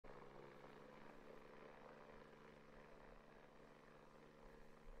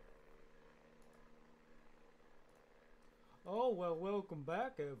Oh, well, welcome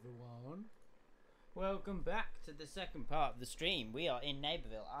back, everyone. Welcome back to the second part of the stream. We are in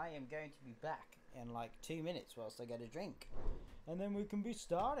Neighborville. I am going to be back in like 2 minutes whilst I get a drink. And then we can be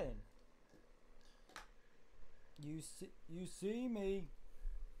starting. You see me.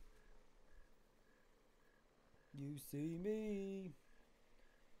 You see me.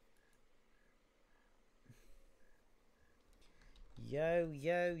 Yo,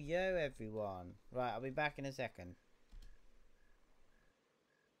 yo, yo, everyone. Right, I'll be back in a second.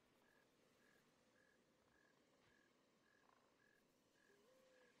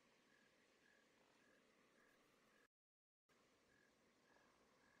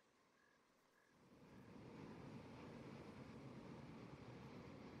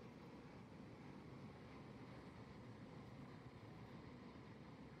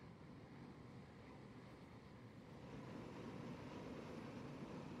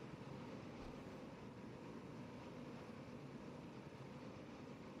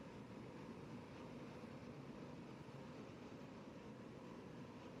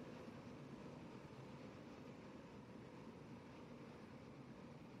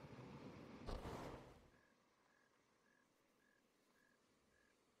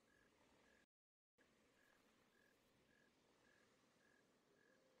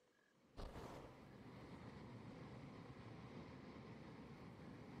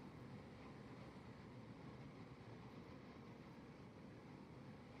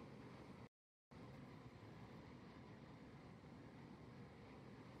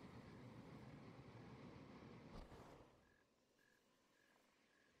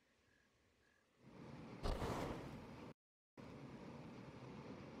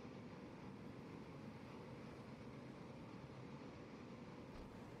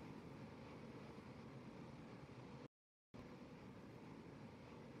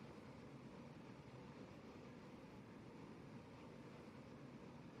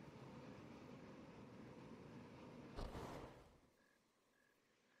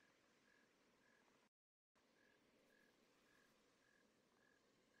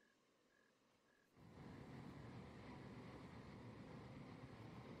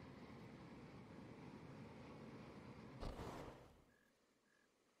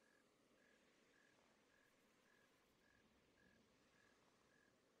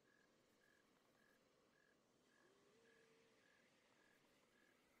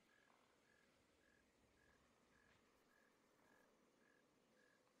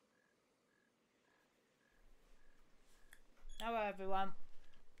 Hello everyone,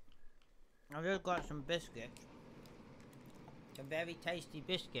 I've just got some biscuits, some very tasty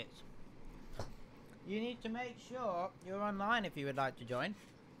biscuits. You need to make sure you're online if you would like to join.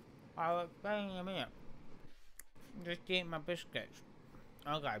 I'll explain in a minute. Just eat my biscuits.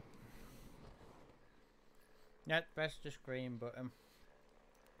 Okay. Let's press the screen button.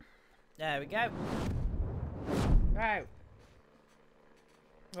 There we go. Right.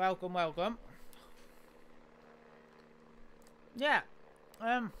 Welcome, welcome. Yeah,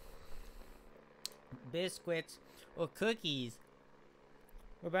 biscuits or cookies.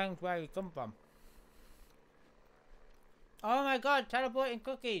 Depends where you come from. Oh my god, teleporting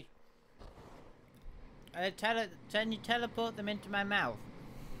cookies. Can you teleport them into my mouth?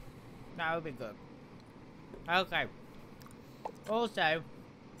 That would be good. Okay. Also,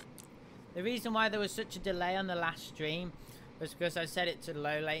 the reason why there was such a delay on the last stream was because I set it to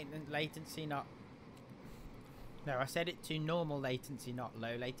low latency, not... No, I set it to normal latency, not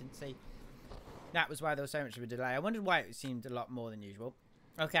low latency. That was why there was so much of a delay. I wondered why it seemed a lot more than usual.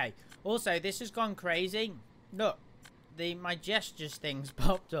 Okay. Also, this has gone crazy. Look, my gestures things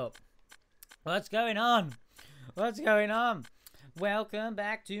popped up. What's going on? What's going on? Welcome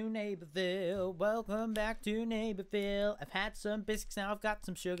back to Neighborville. Welcome back to Neighborville. I've had some biscuits now. I've got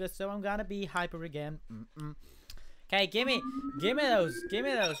some sugar, so I'm gonna be hyper again. Okay, give me those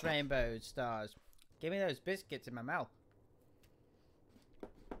rainbow stars. Give me those biscuits in my mouth.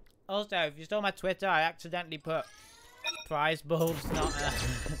 Also, if you saw my Twitter, I accidentally put prize bulbs,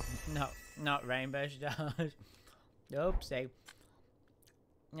 not rainbow stars. Oopsie.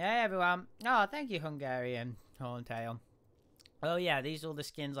 Hey everyone. Oh, thank you, Hungarian Horntail. Oh yeah, these are all the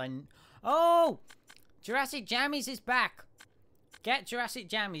skins Oh! Jurassic Jammies is back! Get Jurassic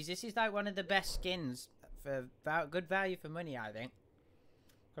Jammies. This is like one of the best skins for good value for money, I think.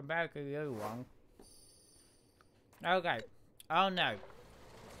 Compared to the other one. Okay. Oh no.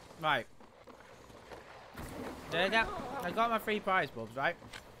 Right. There you go. I got my 3 prize bulbs, right?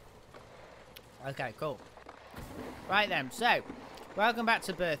 Okay, cool. Right then, so welcome back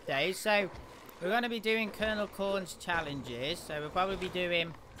to BIRTHDAYZ. So we're going to be doing Colonel Corn's challenges. So we'll probably be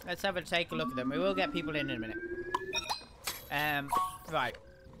doing... Let's take a look at them. We will get people in a minute. Right.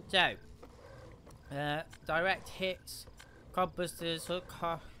 So, direct hits, cod busters, hook,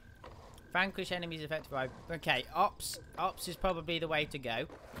 vanquish enemies effective by. Okay, ops is probably the way to go.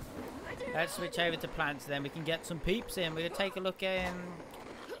 Let's switch over to plants, then we can get some peeps in. We're gonna take a look in.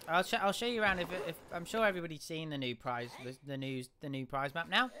 I'll show you around. If I'm sure everybody's seen the new prize, the new prize map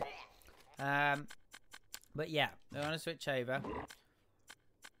now. But yeah, I want to switch over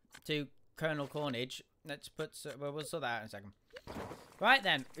to Colonel Carnage. Let's put. Well, we'll sort that out in a second. Right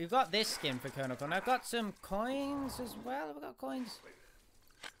then, we've got this skin for Colonel Carnage. I've got some coins as well. Have we got coins?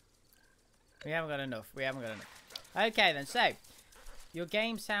 We haven't got enough. We haven't got enough. Okay then. So, your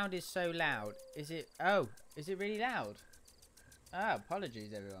game sound is so loud. Is it? Oh, is it really loud? Oh,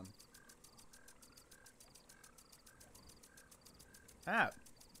 apologies everyone. Oh,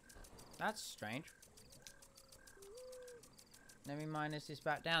 that's strange. Let me minus this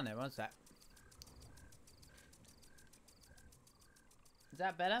back down there. What's that? Is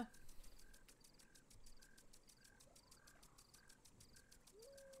that better?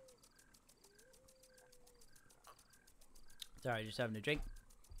 Sorry, just having a drink.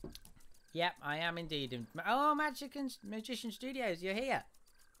 Yep, I am indeed. Oh, Magician Studios, you're here.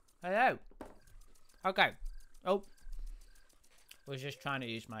 Hello. Okay. Oh. Was just trying to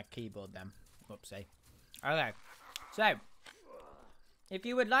use my keyboard then. Whoopsie. Okay. So, if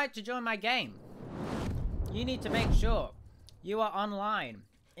you would like to join my game, you need to make sure you are online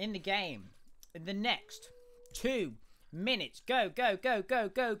in the game in the next 2 minutes. Go, go, go, go,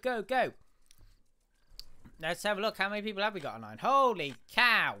 go, go, go. Let's have a look. How many people have we got online? Holy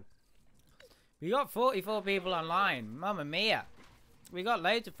cow. We got 44 people online. Mamma mia. We got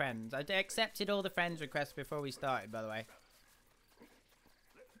loads of friends. I accepted all the friends requests before we started, by the way.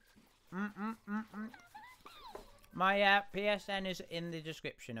 My PSN is in the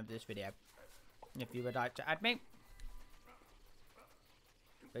description of this video, if you would like to add me.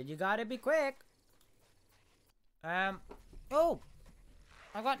 But you gotta be quick. Oh,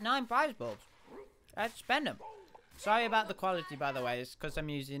 I got 9 prize bulbs. Let's spend them. Sorry about the quality, by the way. It's because I'm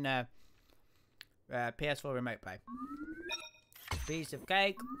using PS4 remote play. Piece of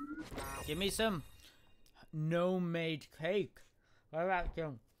cake. Give me some no-made cake. What about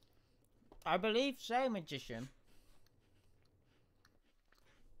you? I believe so, Magician.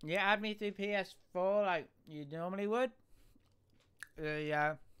 You add me through PS4 like you normally would.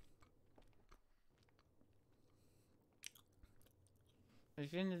 Yeah.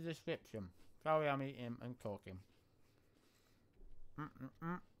 It's in the description. Sorry, I'm eating and talking.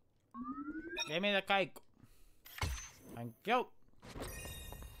 Give me the cake. Thank you.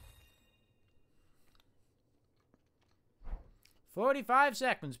 "45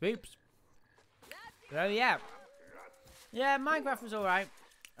 seconds, peeps." So yeah. Yeah, Minecraft was alright.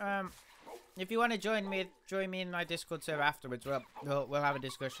 If you want to join me in my Discord server afterwards, we'll have a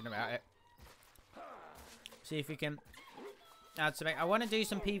discussion about it. See if we can add some. I want to do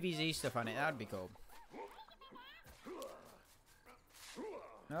some PvZ stuff on it. That'd be cool.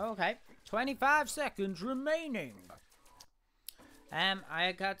 Okay, 25 seconds remaining.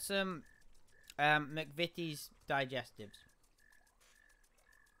 I got some McVitie's digestives.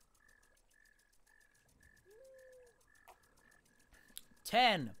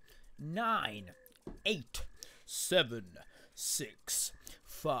 10, 9, 8, 7, 6,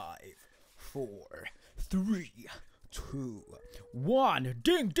 5, 4, 3, 2, 1.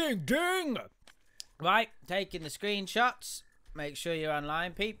 Ding, ding, ding! Right, taking the screenshots. Make sure you're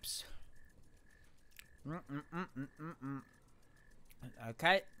online, peeps.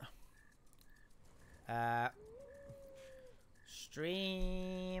 Okay.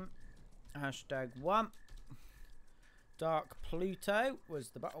 Stream. #1. Dark Pluto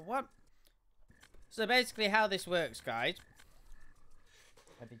was the bottom one. So basically how this works, guys.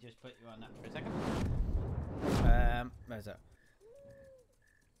 Let me just put you on that for a second. Where's that?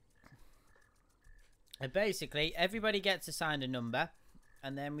 And basically, everybody gets assigned a number,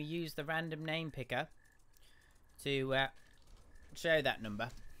 and then we use the random name picker to show that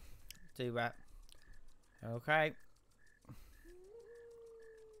number. Okay.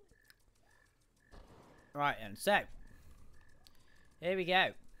 Right, and so here we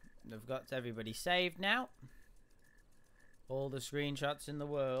go. I've got everybody saved now. All the screenshots in the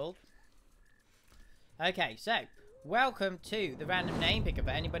world. Okay, so welcome to the random name picker. For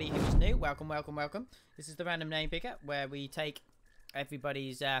anybody who's new, welcome, welcome, welcome. This is the random name picker where we take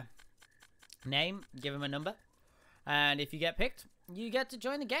everybody's name, give them a number, and if you get picked, you get to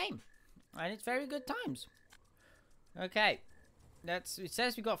join the game, and it's very good times. Okay, it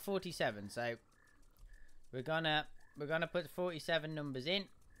says we got 47, so we're gonna put 47 numbers in.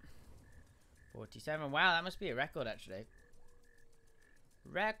 47. Wow, that must be a record actually.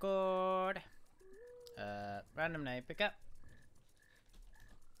 Record. Random name picker.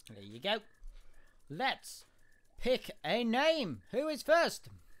 There you go. Let's pick a name. Who is first?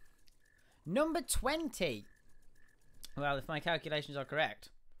 Number 20. Well, if my calculations are correct,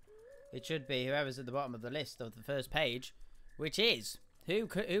 it should be whoever's at the bottom of the list of the first page, which is who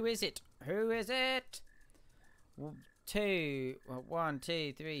is it? Who is it? 1, 2, 3, 4, 5,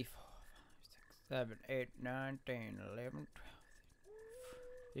 6, 7, 8, 9, 10, 11, 12,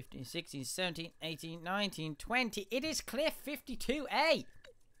 15, 16, 17, 18, 19, 20. It is Cliff 52A.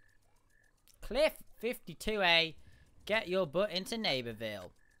 Cliff 52A. Get your butt into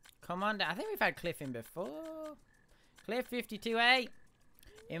Neighborville. Come on down. I think we've had Cliff in before. Cliff 52A.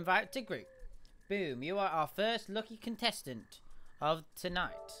 Invite to group. Boom. You are our first lucky contestant of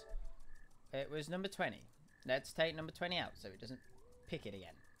tonight. It was number 20. Let's take number 20 out so it doesn't pick it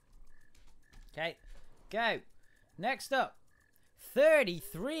again. Okay. Go. Next up.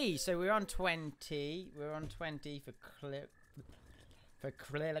 33. So we're on 20. We're on 20 for Cliff.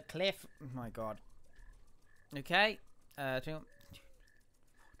 Cliff. Oh my god. Okay. 21,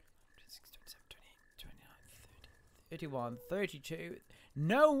 31, 32.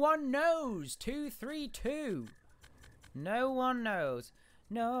 No one knows. 232. No one knows.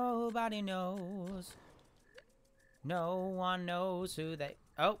 Nobody knows. No one knows who they...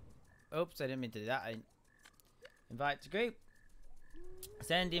 Oh. Oops, I didn't mean to do that. Invite to group.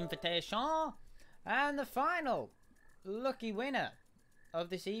 Send invitation. And the final lucky winner of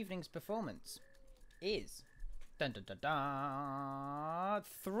this evening's performance is... Dun, dun, dun, dun,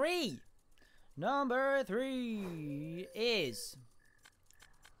 3. Number 3 is...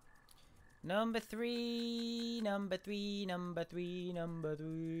 Number 3. Number 3. Number 3. Number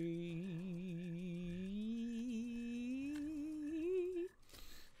 3.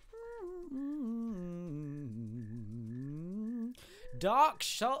 Dark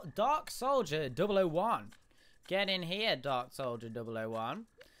Soldier 001. Get in here, Dark Soldier 001.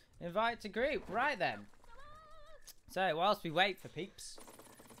 Invite to group. Right then. So, whilst we wait for peeps,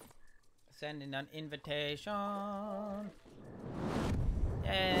 sending an invitation.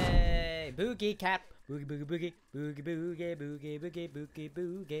 Yay! Boogie cat. Boogie boogie boogie. Boogie boogie boogie boogie boogie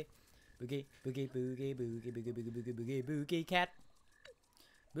boogie. Boogie boogie boogie boogie boogie boogie boogie boogie boogie cat.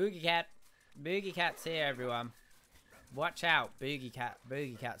 Boogie cat. Boogie cat's here, everyone. Watch out, Boogie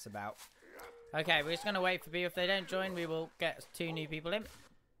Cat's about. Okay, we're just gonna wait for people. If they don't join, we will get 2 new people in.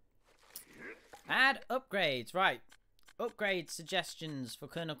 Add upgrades, right? Upgrade suggestions for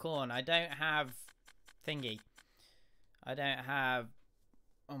Colonel Corn. I don't have thingy. I don't have.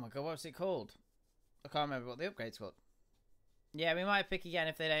 Oh my god, what's it called? I can't remember what the upgrade's called. Yeah, we might pick again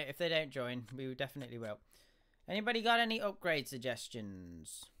if they don't join. We definitely will. Anybody got any upgrade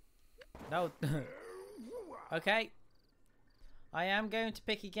suggestions? No. Okay. I am going to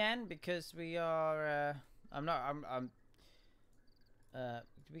pick again because we are. I'm not. Did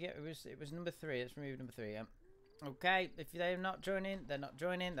we get? It was number 3. Let's remove number 3. Okay. If they're not joining, they're not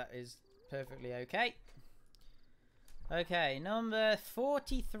joining. That is perfectly okay. Okay, number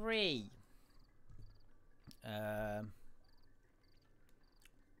 43.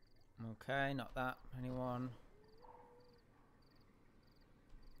 Okay, not that. Anyone?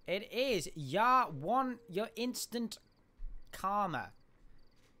 It is your instant karma.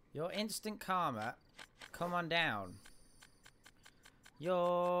 Your instant karma. Come on down.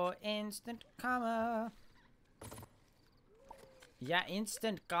 Your instant karma. Yeah,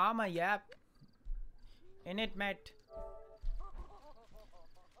 instant karma, yep. In it, mate.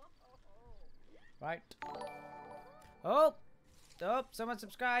 Right. Oh! Oh, someone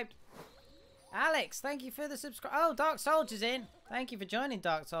subscribed. Alex, thank you for the subscribe. Oh, Dark Soldier's in. Thank you for joining,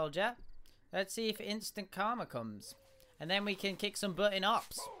 Dark Soldier. Let's see if instant karma comes. And then we can kick some butt in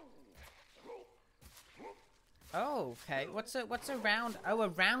ops. Oh, okay. What's a round? Oh, a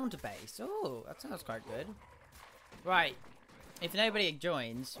round base. Oh, that sounds quite good. Right. If nobody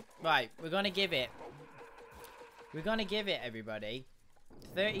joins, right, we're gonna give it, everybody,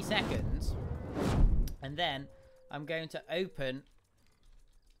 30 seconds. And then I'm going to open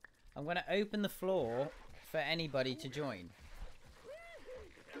the floor for anybody to join.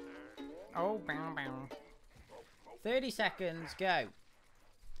 Oh, bow, bow. 30 seconds, go.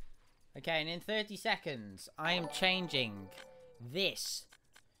 Okay, and in 30 seconds, I am changing this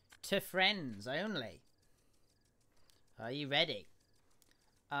to friends only. Are you ready?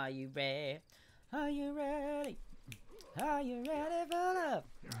 Are you ready? Are you ready? Are you ready for love?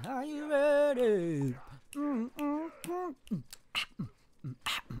 Are you ready?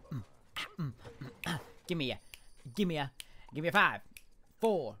 Give me a 5,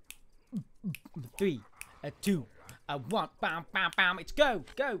 4, 3, 2, I want bam bam bam. It's go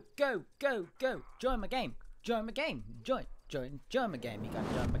go go go go. Join my game. Join my game. Join my game. You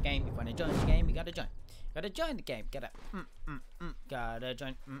gotta join my game. If you wanna join the game, you gotta join. Gotta join the game. Gotta gotta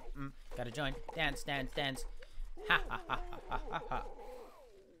join. Gotta join. Dance dance dance. Ha ha ha ha ha ha.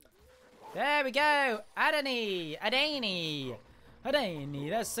 There we go. Adani.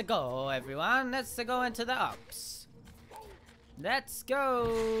 Let's go, everyone. Let's go into the ops. Let's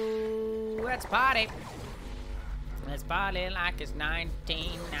go. Let's party. Let's party like it's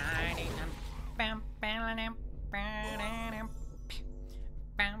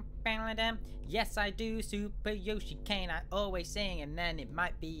 1999. Yes, I do. Super Yoshi Kane. I always sing, and then it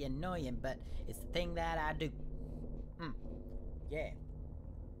might be annoying, but it's the thing that I do. Yeah.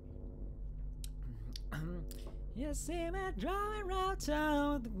 You see me driving around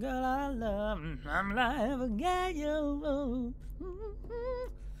town with the girl I love. I'm like, forget you.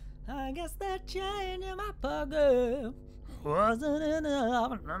 I guess that change in my pocket wasn't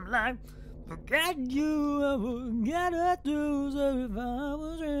enough. I'm like, forget you. I forget what to do. So if I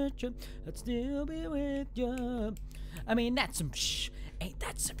was richer, I'd still be with you. I mean, that's some shh. Ain't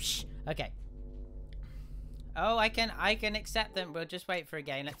that some shh? Okay. Oh, I can accept them. We'll just wait for a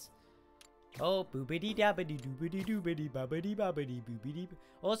game. Let's. Oh, boobity dabbity doobity doobity bobbity bobbity boobity.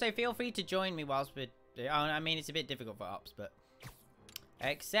 Also, feel free to join me whilst we're. Oh, I mean, it's a bit difficult for ops, but.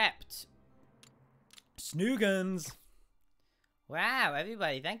 Accept. Snoogans. Wow,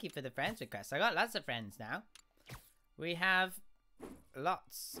 everybody, thank you for the friends request. I got lots of friends now. We have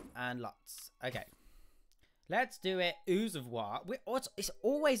lots and lots. Okay. Let's do it. Ooze of war. It's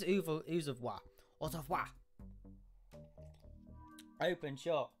always ooze of war. Ooze of war. Open,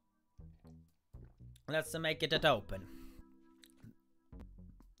 sure. Let's make it open.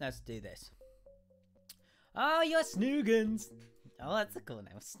 Let's do this. Oh, you're Snoogans. Oh, that's a cool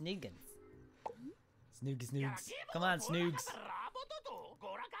name. Snoogans. Snoogs. Come on, Snoogs.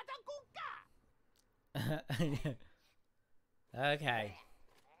 Okay.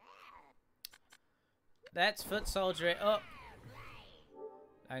 Let's foot soldier it up.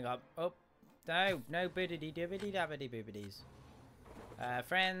 Hang on. Oh. No biddity dibbity dabbity boobities.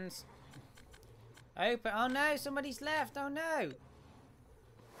 Friends. Open. Oh no, somebody's left. Oh no.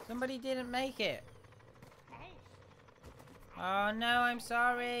 Somebody didn't make it. Oh no, I'm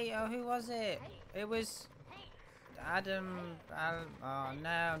sorry. Oh, who was it? It was Adam. Oh no,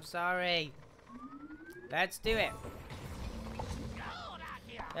 I'm sorry. Let's do it.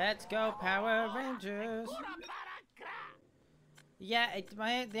 Let's go, Power Rangers. Yeah,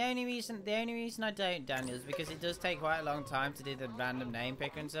 the only reason I don't, Daniel, is because it does take quite a long time to do the random name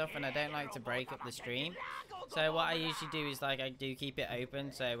picker and stuff, and I don't like to break up the stream. So what I usually do is like I do keep it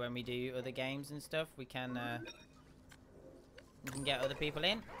open, so when we do other games and stuff, we can get other people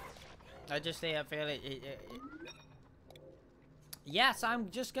in. I feel it. Yes,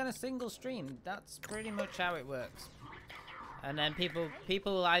 I'm just gonna single stream. That's pretty much how it works. And then people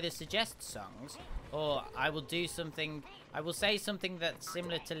will either suggest songs, or I will do something. I will say something that's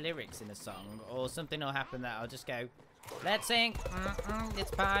similar to lyrics in a song, or something will happen that I'll just go, let's sing.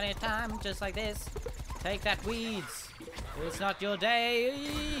 It's party time, just like this. Take that, weeds. It's not your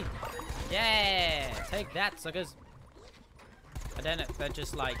day. Yeah, take that, suckers. I don't know. They're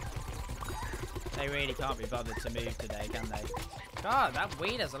just like, they really can't be bothered to move today, can they? God, that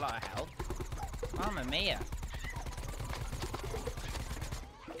weed has a lot of health. Mamma mia.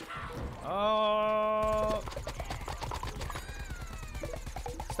 Oh!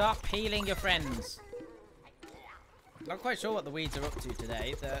 Stop healing your friends. Not quite sure what the weeds are up to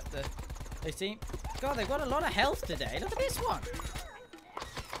today. They seem... God, they've got a lot of health today. Look at this one.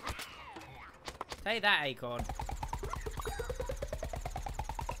 Take that, Acorn.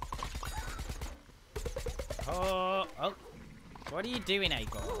 Oh! What are you doing,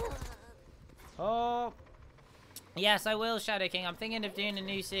 Acorn? Oh! Yes, I will, Shadow King. I'm thinking of doing a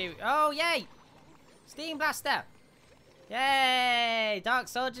new series. Oh, yay! Steam Blaster! Yay! Dark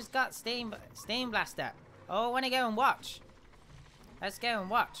Soldier's got Steam Blaster. Oh, I want to go and watch. Let's go and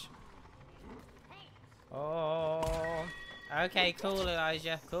watch. Oh. Okay, cool,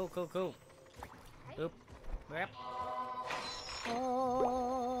 Elijah. Cool. Oop. Yep. Oh.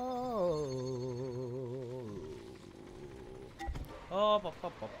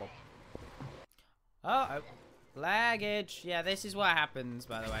 Oh. Laggage. Yeah, this is what happens,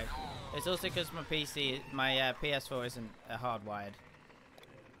 by the way. It's also because my PS4 isn't hardwired.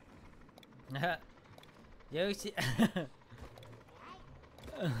 Yoshi.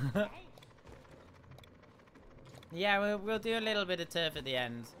 Yeah, we'll do a little bit of turf at the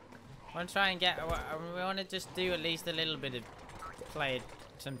end. I want to try and we want to just do at least a little bit of play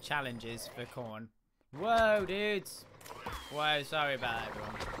some challenges for Corn. Whoa, dudes. Whoa, sorry about that,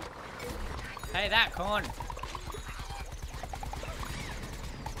 everyone. Hey, that corn.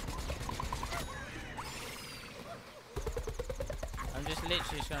 I'm just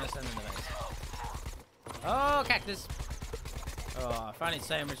literally just gonna send them the base. Oh, cactus. Oh, I find it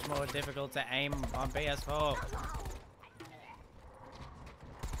so much more difficult to aim on PS4.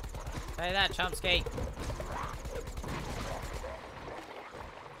 Say that, Chomsky.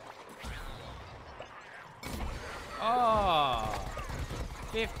 Oh,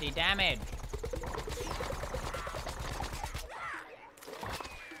 50 damage.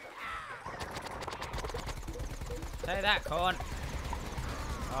 Say that, corn.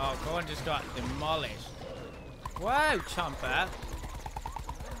 Oh, corn just got demolished. Whoa, Chomper.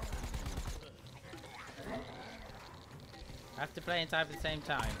 I have to play and type at the same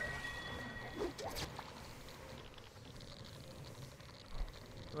time.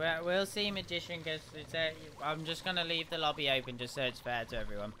 We'll see, Magician, because I'm just going to leave the lobby open just so it's fair to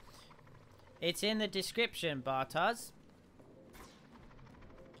everyone. It's in the description, BIRTHDAYZ.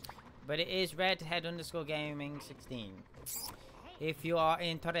 But it is redhead_gaming16. If you are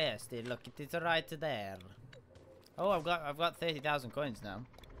interested, look, it is right there. Oh, I've got 30,000 coins now.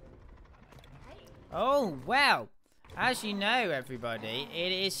 Oh, well, as you know, everybody,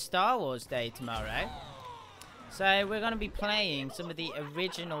 it is Star Wars Day tomorrow. So we're going to be playing some of the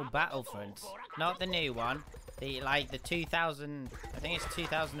original Battlefronts, not the new one. The 2000, I think it's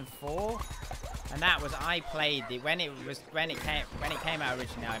 2004. And that was, I played the when it came out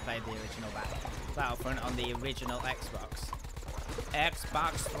originally. I played the original Battlefront on the original Xbox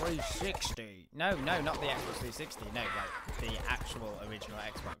 360. No, not the Xbox 360. No, like the actual original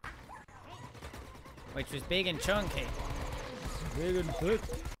Xbox, which was big and chunky. Big and thick.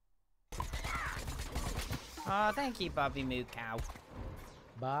 Oh, thank you, Bobby Moo Cow.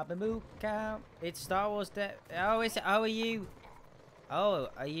 Bobby Moo Cow. It's Star Wars Day. Oh, is it? Oh, are you? Oh,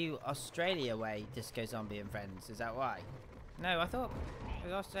 are you Australia way, Disco Zombie and Friends? Is that why? No, I thought it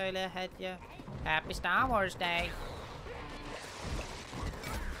was Australia head, yeah. Happy Star Wars Day.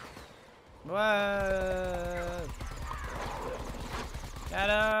 Whoa. Get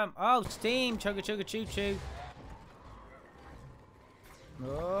him. Oh, steam. Chugga chugga choo choo.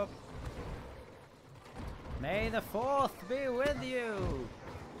 Oh. May the 4th be with you.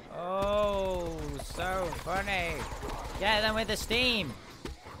 Oh, so funny. Get them with the steam.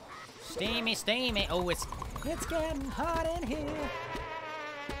 Steamy, steamy. Oh, it's getting hot in here.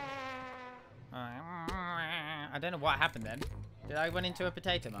 I don't know what happened then. Did I run into a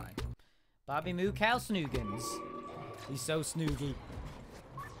potato mine? Bobby Moo Cow Snoogans. He's so snoogy.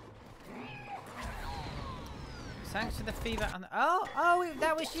 Thanks for the fever on the... Oh,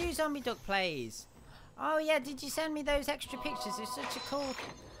 that was you, Zombie Duck Plays. Oh yeah, did you send me those extra pictures? It's such a cool...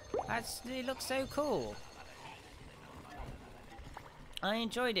 It looks so cool. I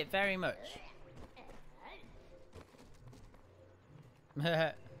enjoyed it very much.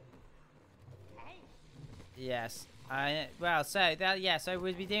 Yes. Well, so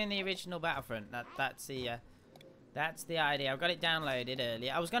we'll be doing the original Battlefront. That's the idea. I've got it downloaded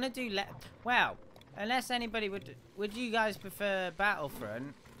earlier. I was gonna do well, unless anybody would you guys prefer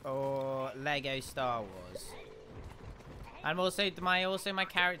Battlefront or Lego Star Wars? And also my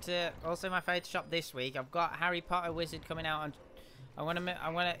character, also my Photoshop this week. I've got Harry Potter Wizard coming out on.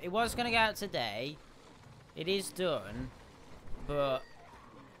 It was gonna go out today. It is done, but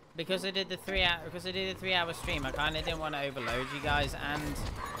because I did the 3-hour stream, I kind of didn't want to overload you guys, and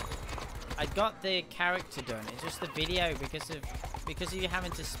I got the character done. It's just the video because of you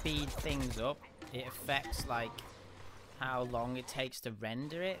having to speed things up. It affects like how long it takes to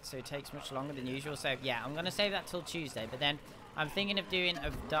render it, so it takes much longer than usual. So yeah, I'm gonna save that till Tuesday, but then I'm thinking of doing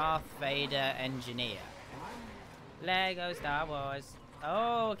a Darth Vader engineer. Lego Star Wars.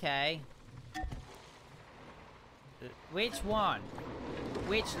 Oh, okay. Which one?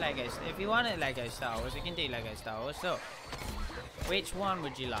 Which Legos? If you want a Lego Star Wars, we can do Lego Star Wars. So, which one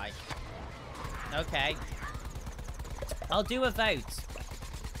would you like? Okay. I'll do a vote.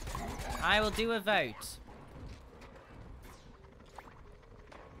 I will do a vote.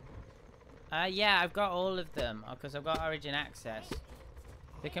 Yeah, I've got all of them because I've got Origin Access.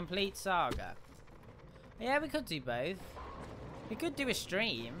 The complete saga. Yeah, we could do both. We could do a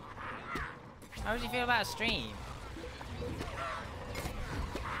stream. How would you feel about a stream? Do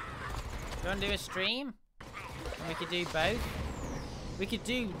you want to do a stream? And we could do both. We could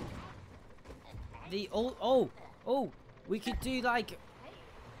do the we could do like.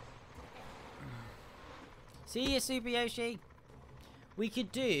 See you, Super Yoshi. We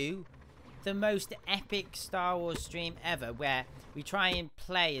could do the most epic Star Wars stream ever, where we try and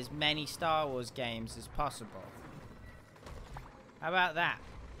play as many Star Wars games as possible. How about that?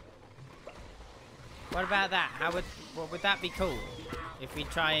 What about that? Would that be cool? If we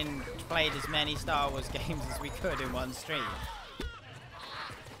try and played as many Star Wars games as we could in one stream.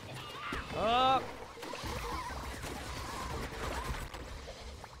 Oh!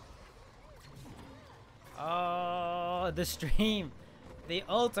 Oh, the stream! The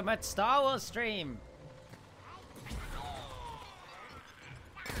ultimate Star Wars stream!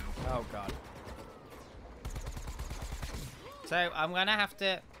 Oh god. So, I'm gonna have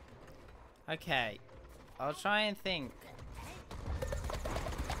to... Okay. I'll try and think.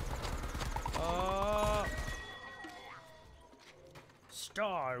 Oh.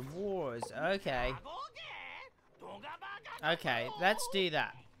 Star Wars. Okay. Okay, let's do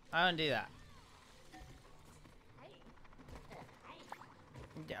that. I want to do that.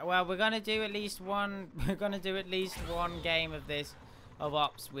 Well, we're gonna do at least one. We're gonna do at least one game of this, of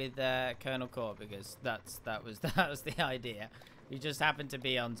Ops with Colonel Core, because that was the idea. We just happened to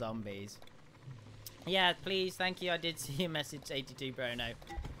be on zombies. Yeah, please, thank you. I did see your message, 82 bro. No,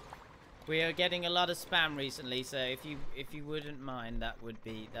 we are getting a lot of spam recently, so if you wouldn't mind, that would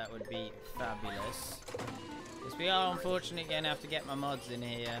be fabulous. Because we are unfortunately gonna have to get my mods in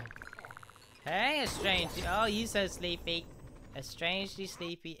here. Hey, a strange. Oh, you so sleepy. A strangely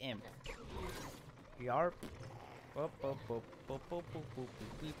sleepy imp. Yarp.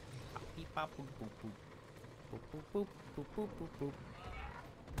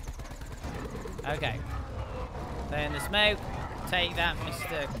 Okay. Play in the smoke. Take that,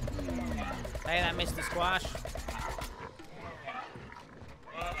 Mr. Take that, Mr. Squash.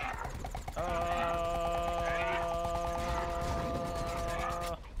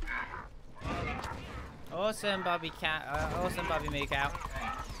 Awesome, Bobby Cat. Awesome, Bobby Mookout.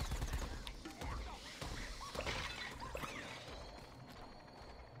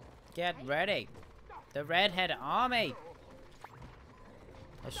 Get ready. The Redhead Army.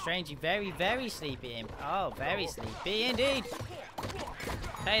 A strangely very, very sleepy imp. Oh, very sleepy indeed.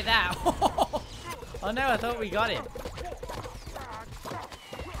 Hey, that. Oh no, I thought we got him.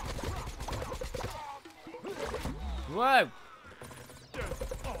 Whoa.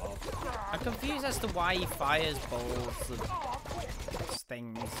 I'm confused as to why he fires balls and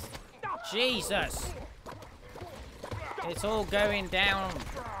things. Jesus. It's all going down.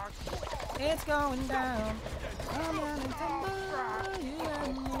 It's going down. I'm running timber. You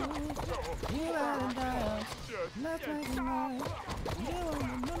and me. You running down. Let's make it right. You won't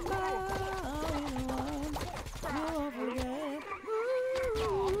remember. I'll be the one. You won't forget.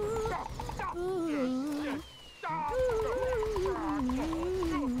 Ooh.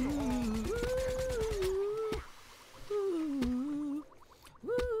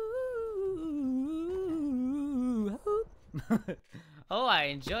 Oh, I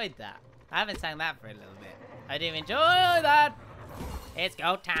enjoyed that. I haven't sang that for a little bit. I do enjoy that. It's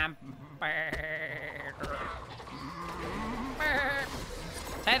go time.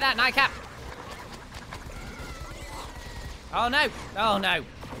 Take that, Nightcap. Oh no. Oh no.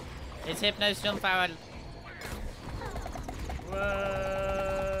 It's Hypno Sunflower. Whoa.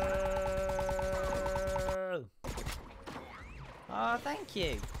 Oh, thank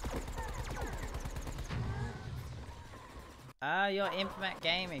you. Ah, you're Implement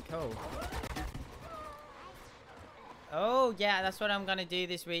Gaming, cool. Oh yeah, that's what I'm gonna do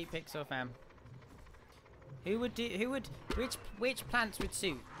this week, Pixel Fam. Which plants would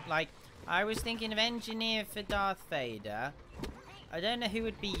suit? Like, I was thinking of engineer for Darth Vader. I don't know who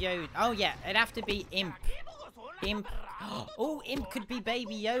would be Yoda. Oh yeah, it'd have to be Imp. Imp. Oh, Imp could be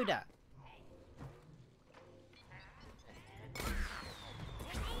Baby Yoda.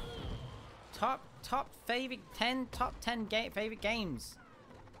 Top favorite 10 top 10 favorite games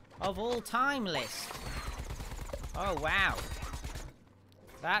of all time list. Oh wow,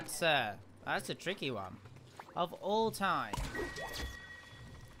 that's a tricky one. Of all time.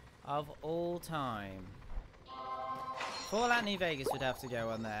 Of all time. Fallout New Vegas would have to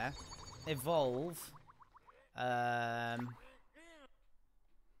go on there. Evolve.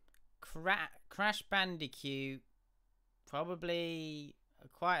 Crash Bandicoot. Probably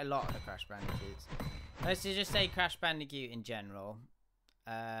quite a lot of the Crash Bandicoots. Let's just say Crash Bandicoot in general.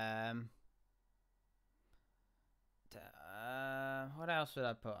 What else would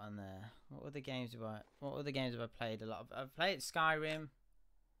I put on there? What other games have I played a lot of? I've played Skyrim.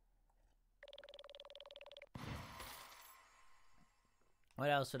 What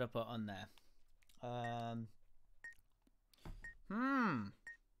else would I put on there?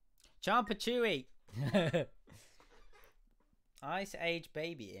 Champa Chewy. Ice Age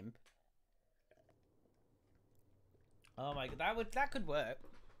Baby Imp. Oh my god, that could work.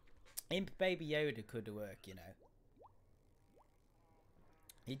 Imp Baby Yoda could work, you know.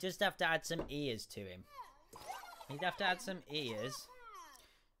 You'd just have to add some ears to him. You'd have to add some ears.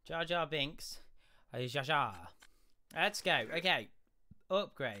 Jar Jar Binks. Jar Jar. Let's go. Okay.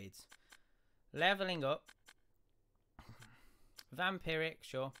 Upgrades. Leveling up. Vampiric,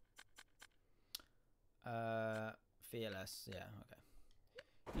 sure. Fearless, yeah, okay.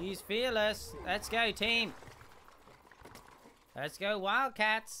 Use Fearless. Let's go, team. Let's go,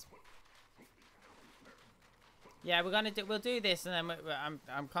 Wildcats. Yeah, we'll do this, and then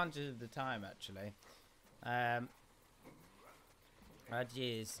I'm conscious of the time actually. Oh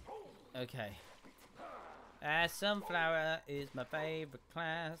jeez. Okay. Sunflower is my favorite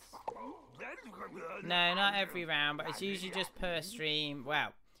class. No, not every round, but it's usually just per stream.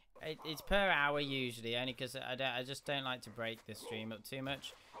 Well, it's per hour usually, only because I just don't like to break the stream up too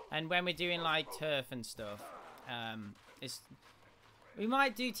much. And when we're doing like turf and stuff, we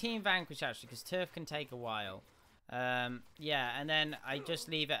might do Team Vanquish actually, because turf can take a while. Yeah, and then I just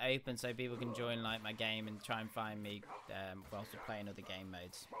leave it open so people can join like my game and try and find me whilst we're playing other game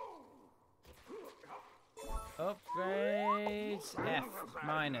modes. Upgrades F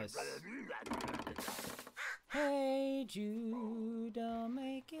minus. Hey Jude, don't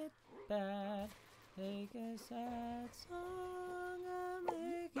make it bad. Take a sad song and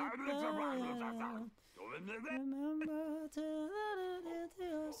make it bad. Remember to let it into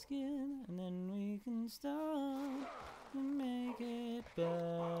your skin, and then we can start to make it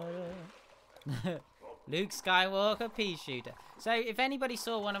better. Luke Skywalker pea shooter. So if anybody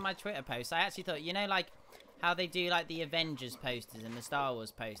saw one of my Twitter posts, I actually thought, you know, like how they do like the Avengers posters and the Star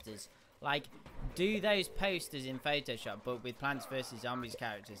Wars posters, like do those posters in Photoshop but with Plants vs Zombies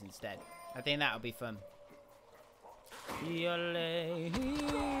characters instead. I think that'll be fun.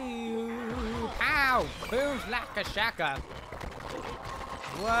 Pow! Boom's lacka shaka.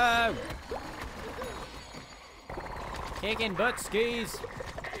 Whoa! Kicking butt skis.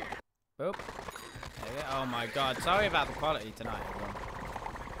 Boop. Oh my god, sorry about the quality tonight, everyone.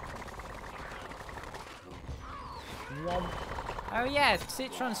 Oh yeah,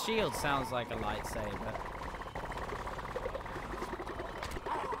 Citron's shield sounds like a lightsaber.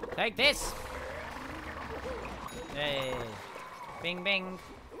 Take this! Hey! Bing bing!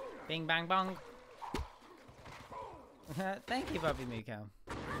 Bing bang bong! Thank you, Bobby Miko.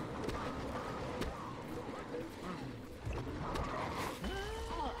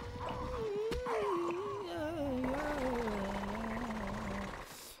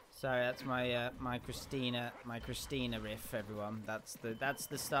 Sorry, that's my my Christina riff, everyone. That's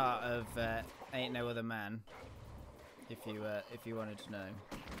the start of Ain't No Other Man. If you wanted to know.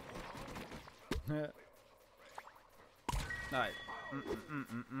 Right.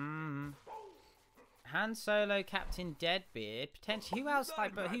 Han Solo, Captain Deadbeard, potentially. Who else?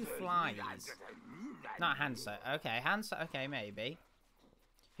 Like, but who flies? Not Han Solo. Okay, Han Solo. Okay, maybe.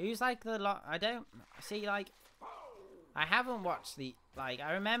 Who's like the lot? I don't see. Like, I haven't watched the. Like,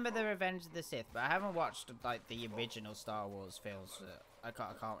 I remember the Revenge of the Sith, but I haven't watched like the original Star Wars films. I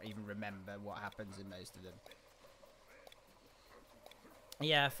can't even remember what happens in most of them.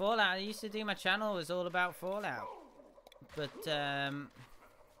 Yeah, Fallout. I used to do my channel. It was all about Fallout. But,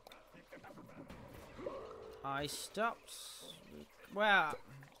 I stopped. Well,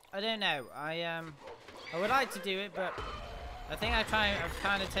 I don't know. I would like to do it, but I think I've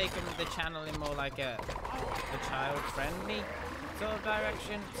kind of taken the channel in more like a child-friendly sort of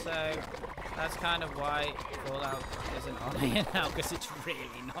direction. So that's kind of why Fallout isn't on here now, because it's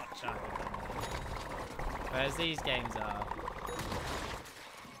really not child-friendly. Whereas these games are.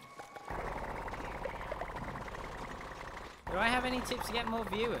 Do I have any tips to get more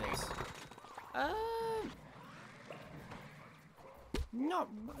viewers?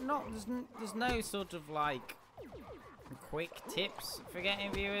 There's no sort of like quick tips for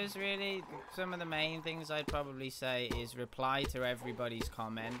getting viewers really. Some of the main things I'd probably say is reply to everybody's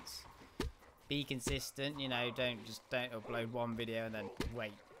comments. Be consistent, you know, don't upload one video and then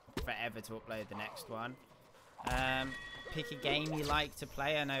wait forever to upload the next one. Pick a game you like to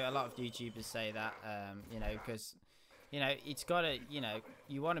play. I know a lot of YouTubers say that, you know, because you know, it's gotta, you know,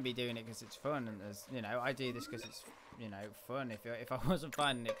 you want to be doing it because it's fun, and there's, you know, I do this because it's, you know, fun. If I wasn't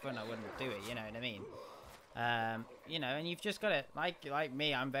finding it fun, I wouldn't do it. You know what I mean? You know, and you've just got to, like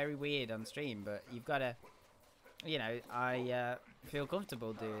me, I'm very weird on stream, but you've got to, you know, I feel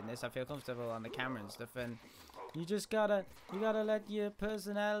comfortable doing this. I feel comfortable on the camera and stuff, and you just gotta let your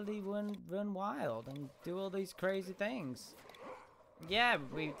personality run wild and do all these crazy things. Yeah,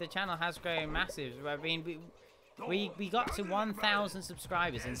 the channel has grown massive. I mean, we got to 1,000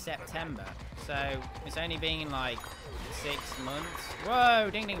 subscribers in September, so it's only been like 6 months. Whoa,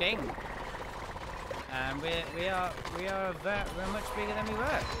 ding ding ding! And we're much bigger than we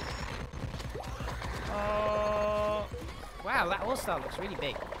were. Oh, wow, that all-star looks really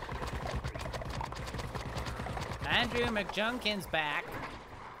big. Andrew McJunkin's back.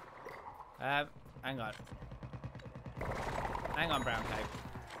 Hang on. Hang on, brown coat.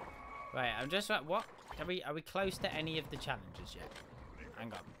 Right, I'm just like, what? Are we close to any of the challenges yet?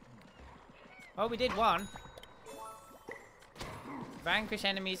 Hang on. Oh, we did one. Vanquish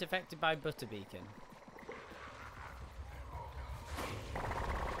enemies affected by butter beacon.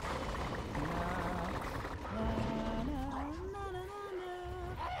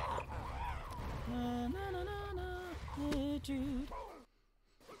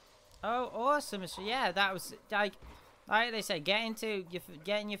 Oh, awesome! So yeah, that was like they say, getting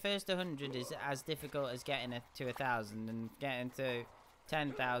your first 100 is as difficult as getting to 1,000, and getting to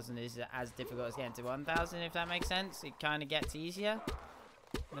 10,000 is as difficult as getting to 1,000. If that makes sense, it kind of gets easier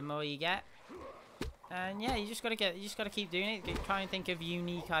the more you get. And yeah, you just gotta keep doing it. Try and think of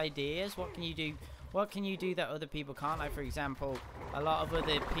unique ideas. What can you do? What can you do that other people can't? Like, for example, a lot of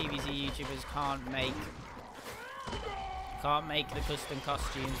other PvZ YouTubers can't make the custom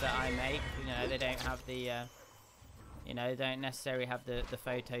costumes that I make. You know, they don't have the you know, don't necessarily have the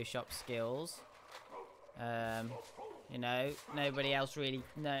Photoshop skills. You know, nobody else really,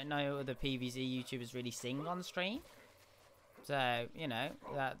 no other PvZ YouTubers really sing on stream. So, you know,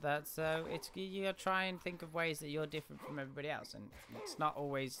 that's you gotta try and think of ways that you're different from everybody else, and it's not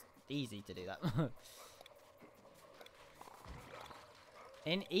always easy to do that.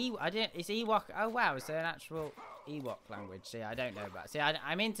 It's Ewok. Oh wow, is there an actual Ewok language? See, I don't know about. See,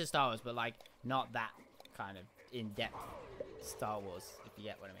 I'm into Star Wars, but like not that kind of in-depth Star Wars, if you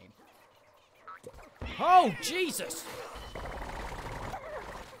get what I mean. Oh Jesus!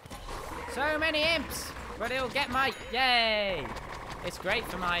 So many imps, but it'll get my yay! It's great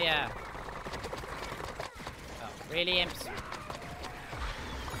for my oh, really imps.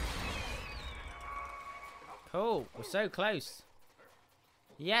 Cool. We're so close.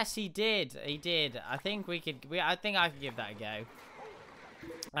 Yes, he did. He did. I think we could. I think I could give that a go.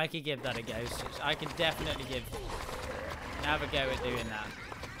 I could give that a go. So I could definitely have a go at doing that.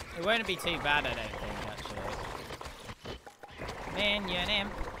 It won't be too bad, I don't think, actually. Minion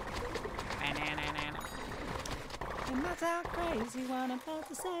imp. And that's how crazy what I'm about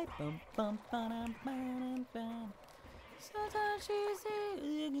to say. Bum, bum, ba-dum, ba-dum, ba-dum. Sometimes you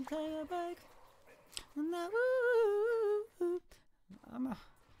see you can take a break. And that woo, I'm a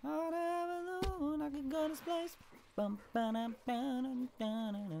hard alone. I can go to this place. Bum, ba-dum, ba-dum,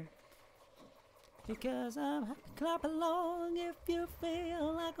 ba-dum. Because I'm happy, clap along if you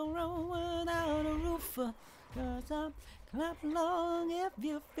feel like a room without a roof. Cause I'm clap along if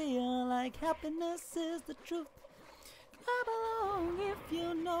you feel like happiness is the truth. Clap along if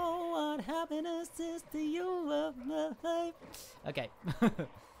you know what happiness is to you. Okay.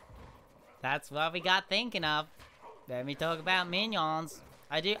 That's what we got thinking of. Let me talk about minions.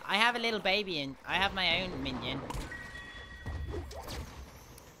 I have a little baby and I have my own minion.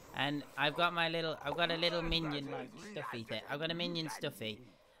 And I've got a little minion like Stuffy thing. I've got a minion Stuffy,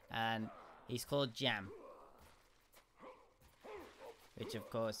 and he's called Jam, which of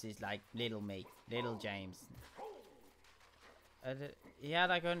course is like little me, little James. He had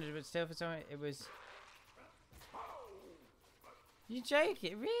like 100, but still for some it was. You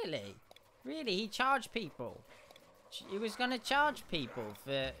joking? Really? Really? He charged people. He was gonna charge people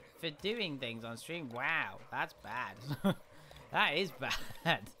for doing things on stream. Wow, that's bad. That is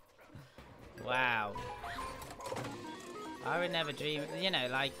bad. Wow. I would never dream, you know,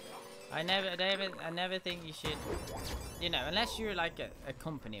 like, I never think you should, you know, unless you're like a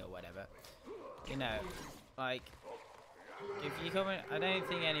company or whatever, you know, like, if you come in, I don't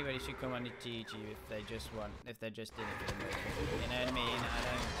think anybody should come on to YouTube if they're just in it for the movie, you know what I mean?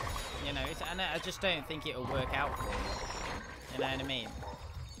 You know, I just don't think it'll work out for you know what I mean?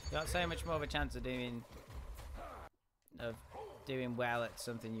 You got so much more of a chance of doing well at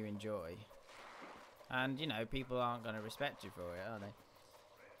something you enjoy. And, you know, people aren't going to respect you for it, are they?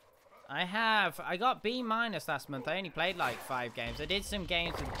 I got B- last month. I only played like 5 games. I did some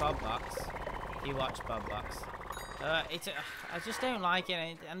games with Bobbox. You watch Bobbox. I just don't like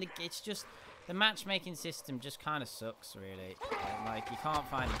it. And it's just, the matchmaking system just kind of sucks, really. Like, you can't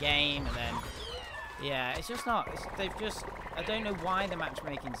find a game, and then, yeah, it's just not. I don't know why the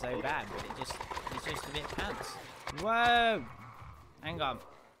matchmaking's so bad, but it's just a bit pants. Whoa! Hang on.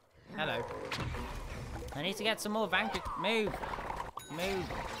 Hello. I need to get some more vanquish. Move. Move.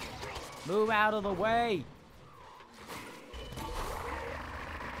 Move out of the way.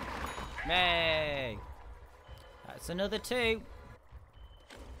 Yay! That's another 2.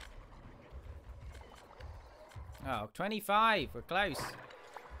 Oh, 25. We're close.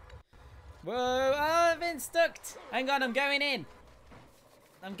 Whoa! Oh, I've been stuck. Hang on, I'm going in.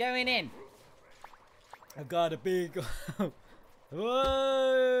 I'm going in. I've got a big...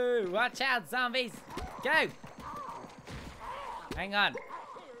 Whoa! Watch out, zombies! Go! Hang on.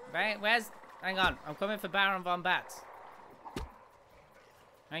 Where's... Hang on. I'm coming for Baron Von Bats.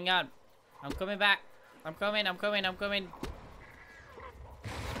 Hang on. I'm coming back. I'm coming.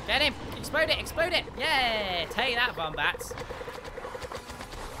 Get him! Explode it! Yeah! Take that, Von Bats.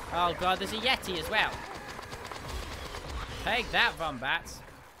 Oh, God, there's a Yeti as well. Take that, Von Bats.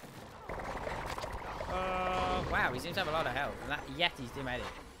 Oh, wow, he seems to have a lot of health. And that Yeti's demoted.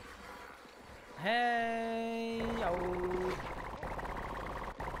 Hey, oh.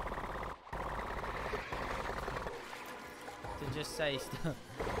 To just say stuff.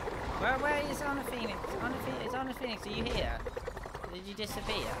 Where is Honor Phoenix? It's Honor Phoenix, are you here? Did you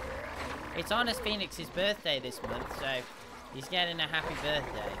disappear? It's Honor Phoenix's birthday this month, so he's getting a happy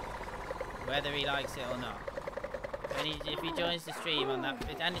birthday. Whether he likes it or not. And if he joins the stream on that,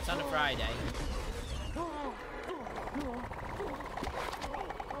 and it's on a Friday.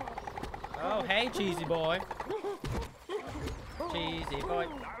 Oh, hey, cheesy boy. Cheesy boy.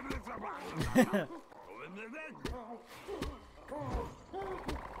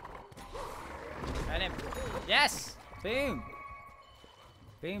 Hit him. Yes! Boom!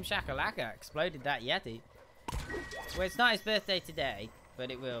 Boom shakalaka. Exploded that Yeti. Well, it's not his birthday today, but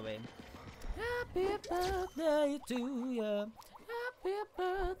it will be. Happy birthday to you. Happy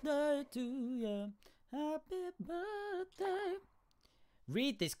birthday to you. Happy birthday.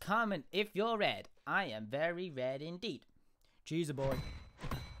 Read this comment if you're red. I am very red indeed. Cheesy boy.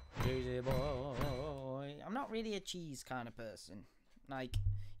 Cheesy boy. I'm not really a cheese kind of person. Like,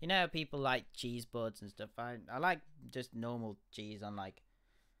 you know, people like cheese buds and stuff. I like just normal cheese on like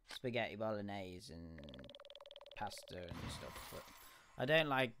spaghetti bolognese and pasta and stuff. But I don't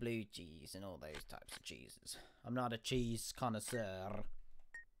like blue cheese and all those types of cheeses. I'm not a cheese connoisseur.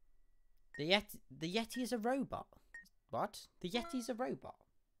 The Yeti is a robot. What? The Yeti's a robot.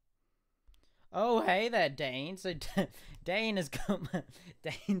 Oh, hey there, Dane. So Dane's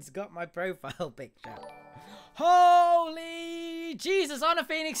got my profile picture. Holy Jesus! Honor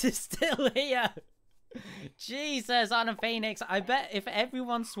Phoenix is still here. Jesus, Honor Phoenix. I bet if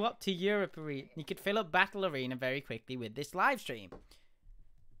everyone swapped to Europe Arena, you could fill up Battle Arena very quickly with this live stream.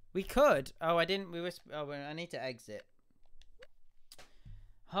 We could. Oh, I didn't. Oh, I need to exit.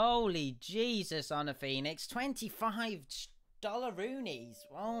 Holy Jesus, Honor Phoenix. $25 roonies.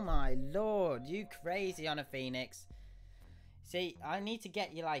 Oh my lord. You crazy, Honor Phoenix. See, I need to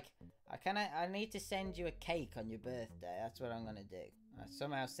get you like... I need to send you a cake on your birthday. That's what I'm going to do. I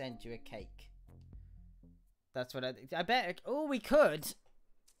somehow send you a cake. That's what I bet... Oh, we could.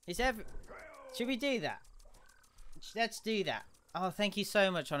 Should we do that? Let's do that. Oh, thank you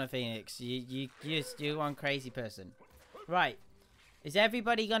so much, Honor Phoenix. You're one crazy person. Right. Is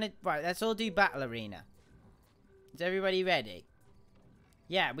everybody gonna... Right, let's all do Battle Arena. Is everybody ready?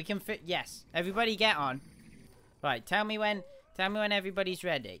 Yeah, we can fit... Yes. Everybody get on. Right, tell me when everybody's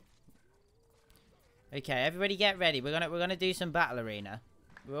ready. Okay, everybody get ready. We're gonna do some Battle Arena.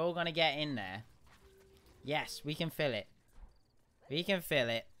 We're all gonna get in there. Yes, we can fill it. We can fill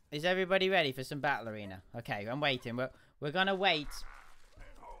it. Is everybody ready for some Battle Arena? Okay, I'm waiting. We're gonna wait.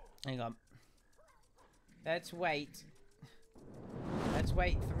 Hang on. Let's wait. Let's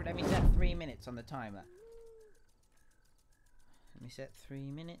wait for... Let me set 3 minutes on the timer. Let me set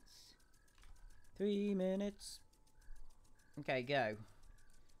 3 minutes. 3 minutes. Okay, go.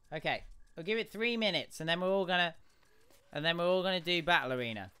 Okay, we'll give it 3 minutes, and then we're all gonna do Battle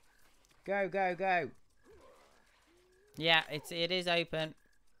Arena. Go, go, go. Yeah, it is open.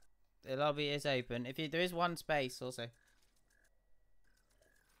 The lobby is open. There is one space also.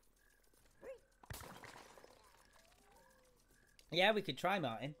 Yeah, we could try,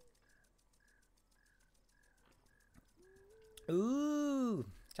 Martin. Ooh,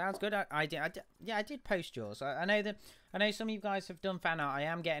 sounds good. I did post yours. I know some of you guys have done fan art. I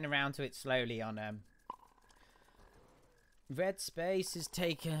am getting around to it slowly on red space is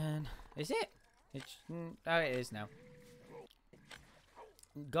taken. Is it? Oh, it is now.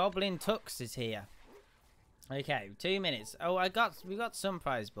 Goblin Tux is here. Okay, 2 minutes. Oh, we got some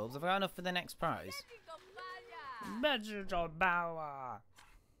prize bulbs. Have I got enough for the next prize? Magical power.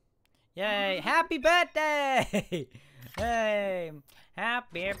 Yay, happy birthday. Hey,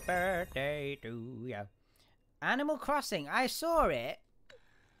 happy birthday to you. Animal Crossing, I saw it.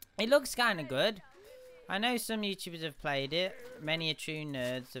 It looks kind of good.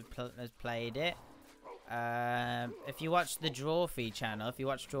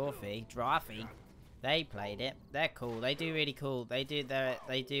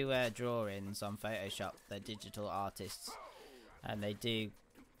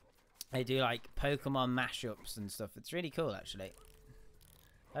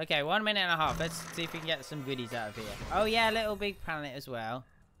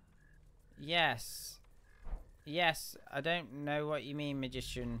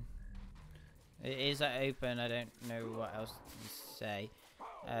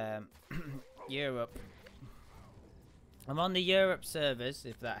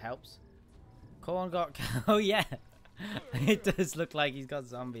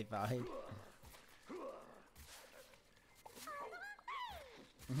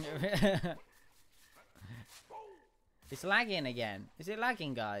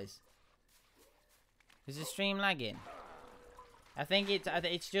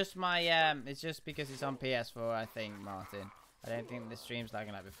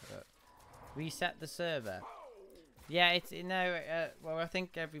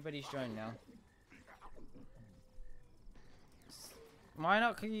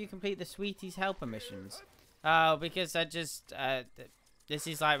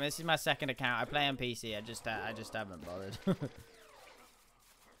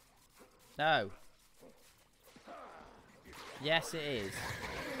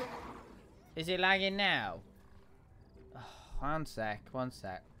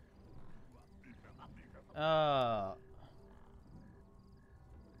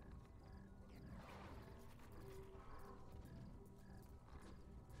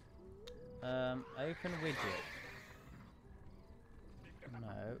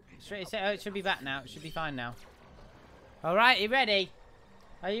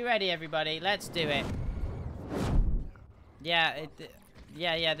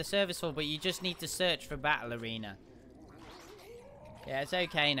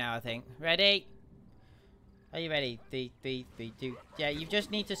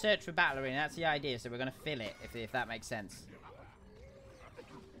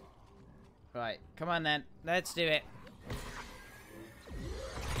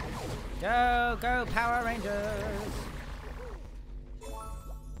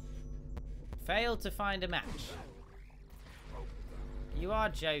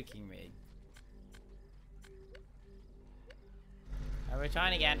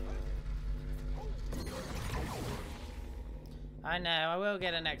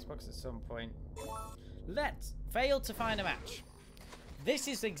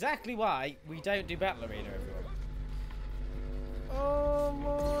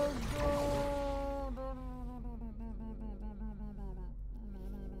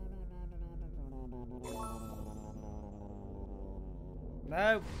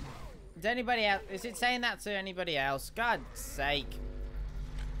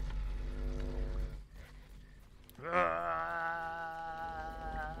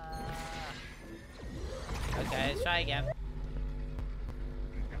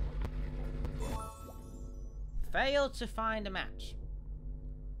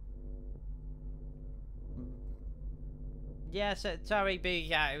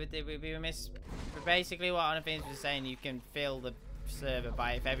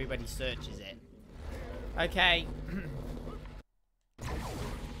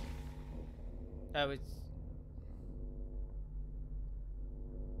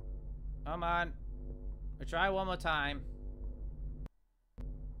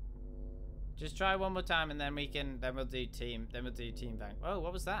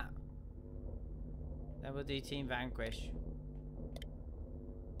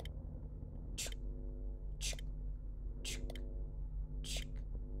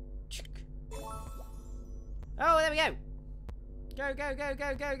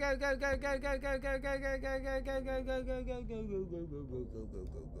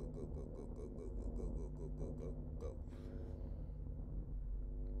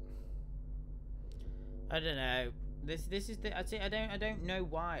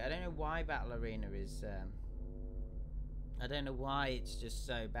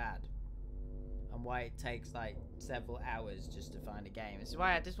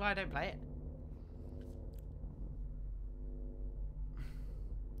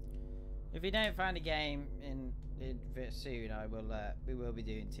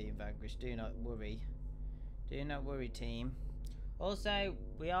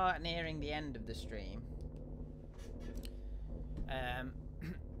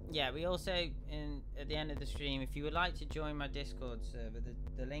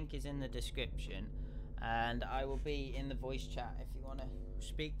 And I will be in the voice chat if you want to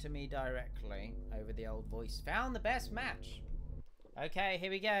speak to me directly over the old voice. Found the best match. Okay,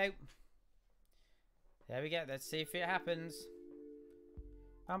 here we go. There we go. Let's see if it happens.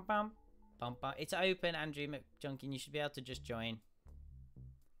 Bum bum. Bum bum. It's open, Andrew McJunkin. You should be able to just join.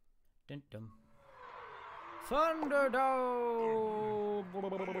 Dun dun. Thunderdome!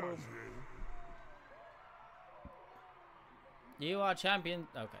 You are champion.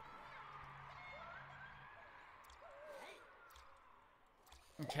 Okay.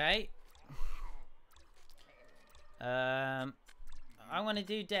 Okay. I'm gonna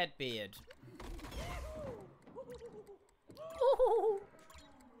do Deadbeard.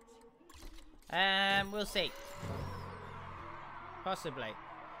 We'll see. Possibly.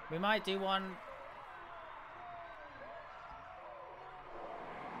 We might do one.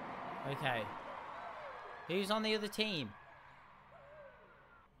 Okay. Who's on the other team?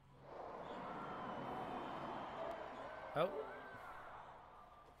 Oh.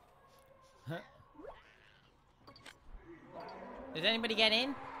 Huh. Does anybody get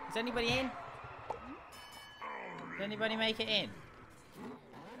in? Is anybody in? Does anybody make it in?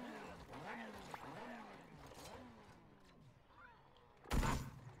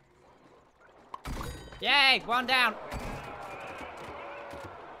 Yay! One down!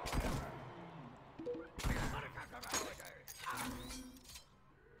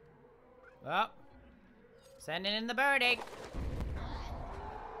 Oh. Sending in the birdie.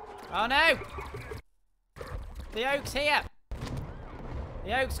 Oh no! The oak's here!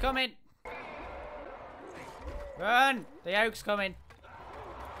 The oak's coming! Run! The oak's coming!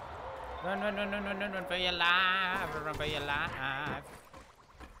 Run, run, run, run, run, run, run for your life! Run for your life!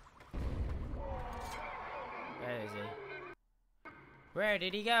 Where is he? Where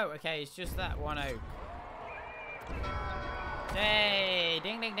did he go? Okay, it's just that one oak. Hey!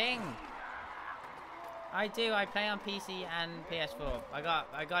 Ding, ding, ding! I do. I play on PC and PS4. I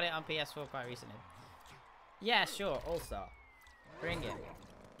got it on PS4 quite recently. Yeah, sure. All-Star. Bring it.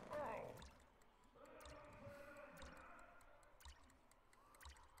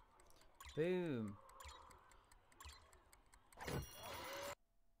 Boom.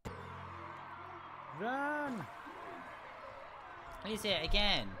 Run! Is it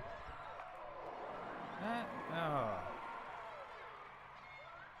again? Oh.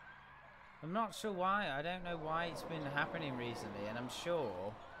 I'm not sure why. I don't know why it's been happening recently, and I'm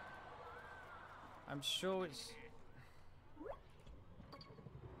sure it's...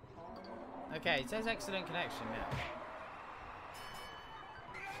 Okay, it says excellent connection now.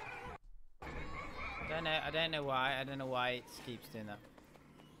 I don't know why. I don't know why it keeps doing that.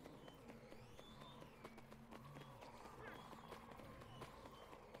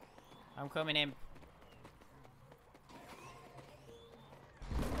 I'm coming in.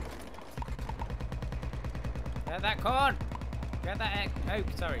 Get that corn! Get that oak,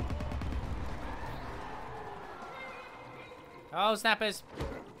 sorry. Oh, snappers!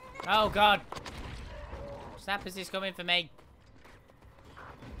 Oh god! Snappers is coming for me.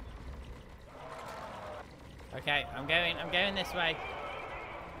 Okay, I'm going this way.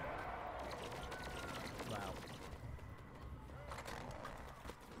 Wow.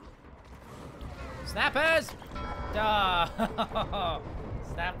 Snappers! Oh!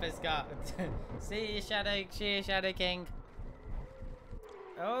 Snappers got. See you, Shadow King.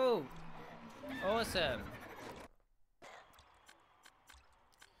 Oh! Awesome.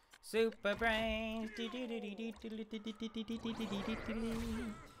 Super brains.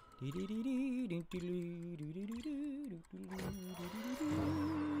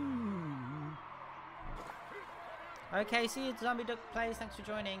 Okay, see you, Zombie Duck Plays. Thanks for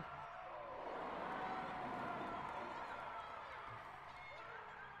joining.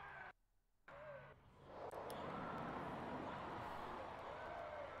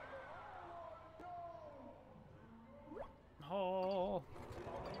 Oh.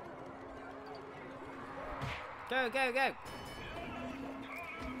 Go, go, go.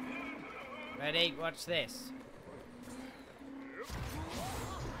 Ready? Watch this.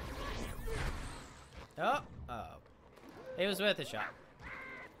 Oh, oh. It was worth a shot.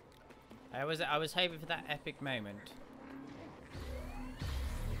 I was hoping for that epic moment.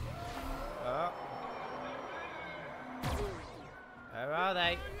 Oh. Where are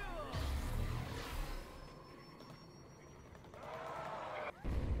they?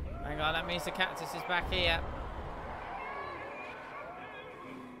 Hang on, that means the cactus is back here.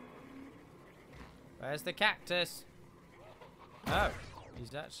 Where's the cactus? Oh,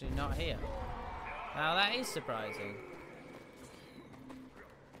 he's actually not here. Now that is surprising.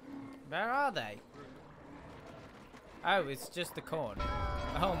 Where are they? Oh, it's just the corn.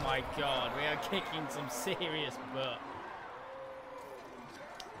 Oh my god, we are kicking some serious butt.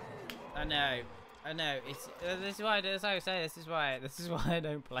 I know. It's this is why, as I say, this is why I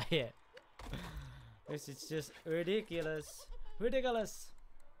don't play it. This is just ridiculous. Ridiculous.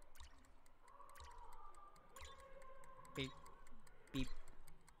 Beep, beep,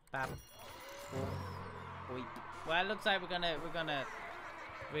 bap, boop. Well, it looks like we're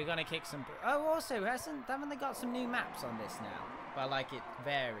gonna kick some. Oh, also, haven't they got some new maps on this now? But like it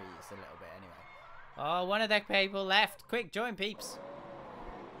varies a little bit anyway. Oh, one of the people left. Quick, join, peeps.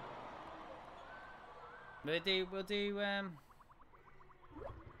 We'll do.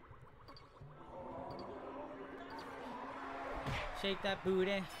 Shake that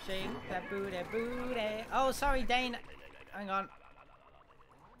booty, booty. Oh, sorry, Dane. Hang on.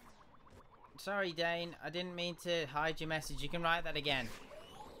 Sorry, Dane. I didn't mean to hide your message. You can write that again.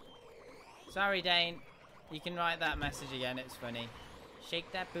 Sorry, Dane. You can write that message again. It's funny. Shake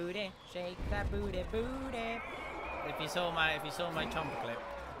that booty, booty. If you saw my chomp clip.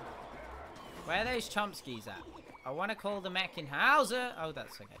 Where are those Chomskys at? I want to call the Meckenhauser. Oh,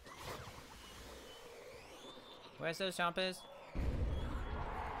 that's okay. Where's those chompers?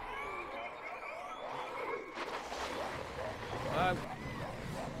 Oh.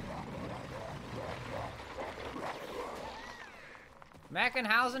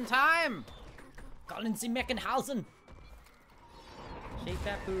 Meckenhausen time! Calling Sie Meckenhausen! Shake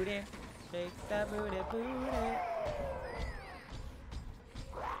that booty, booty.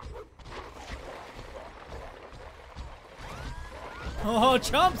 Oh,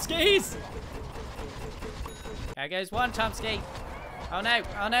 Chomskys! There goes one Chomsky. Oh no,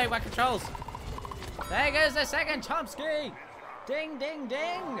 what controls? There goes the second Chomsky! Ding, ding,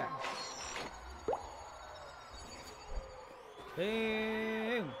 ding!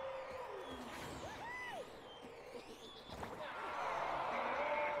 Boom!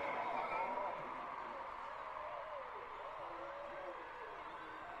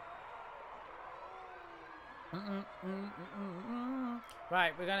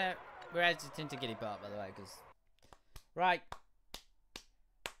 Right, we're editing to Giddy Bart, by the way, because... Right.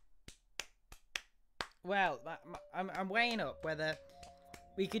 Well, I'm weighing up whether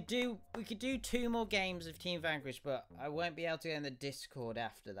we could do 2 more games of Team Vanquish, but I won't be able to get in the Discord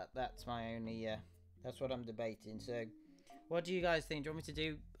after that. That's my only, that's what I'm debating. So, what do you guys think? Do you want me to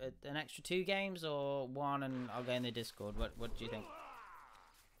do an extra 2 games or 1 and I'll go in the Discord? What do you think?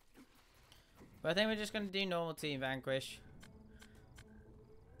 But I think we're just going to do normal Team Vanquish.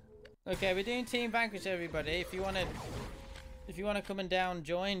 Okay, we're doing Team Vanquish, everybody. If you want to come and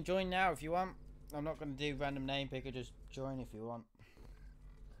join now if you want. I'm not going to do random name picker, just join if you want.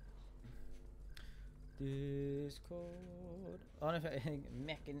 Discord. I don't know if I think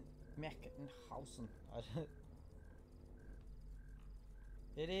Meckenhausen.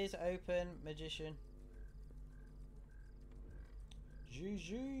 It is open, magician.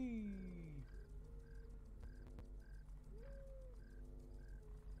 GG.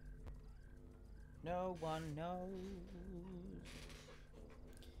 No one knows.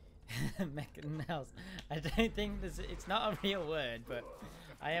 Meckenhaus. I don't think it's not a real word, but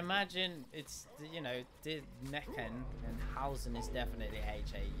I imagine it's, you know, Mecken and Hausen is definitely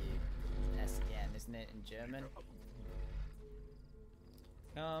H-A-U-S-E-N, isn't it, in German?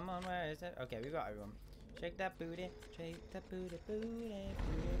 Come on, where is it? Okay, we got everyone. Shake that booty, booty, booty.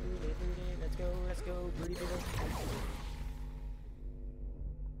 Let's go, booty.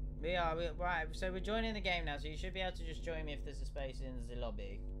 Right, so we're joining the game now, so you should be able to just join me if there's a space in the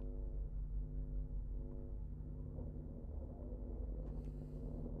lobby.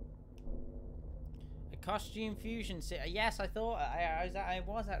 A costume fusion set. Yes, I thought I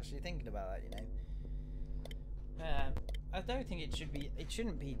was actually thinking about that, you know. I don't think it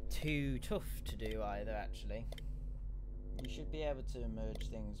shouldn't be too tough to do either, actually. You should be able to merge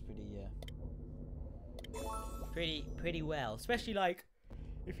things pretty well, especially like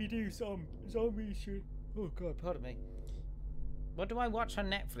if you do some zombie shit. Oh god, pardon me. What do I watch on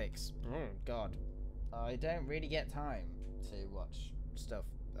Netflix? Oh god, I don't really get time to watch stuff.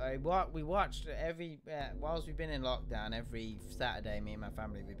 We watched whilst we've been in lockdown, every Saturday, me and my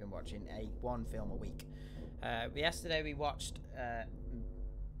family, we've been watching one film a week. Yesterday we watched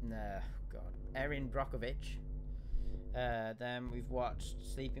Erin Brockovich. Then we've watched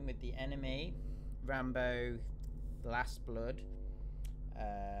Sleeping with the Enemy, Rambo, Last Blood.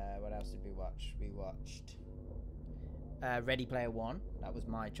 What else did we watch? We watched Ready Player One. That was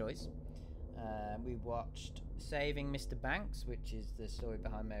my choice. We watched Saving Mr. Banks, which is the story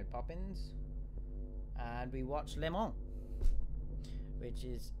behind Mary Poppins. And we watched Le Mans, which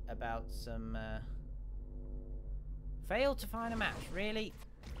is about some failed to find a match. Really,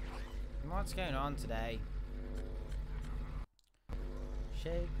 What's going on today?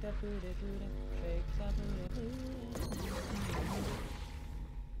 Shake the booty booty, shake the booty booty.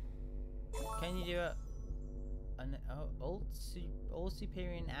 Can you do an all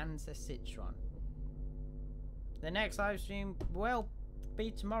Superior Answer Citron? The next live stream will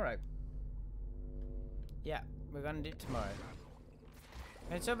be tomorrow. Yeah, we're gonna do it tomorrow.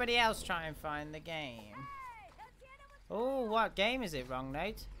 Can somebody else try and find the game? Oh, what game is it, Wrong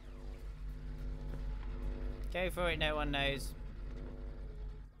Note? Go for it, no one knows.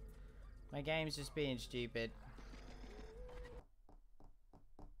 My game's just being stupid.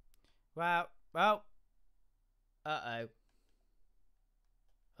 Wow. Well. Uh-oh.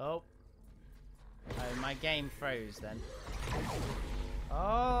 Oh. Oh, my game froze then.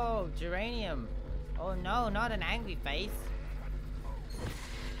 Oh, geranium. Oh no, not an angry face.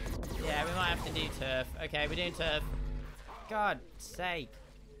 Yeah, we might have to do turf. Okay, we're doing turf. God's sake.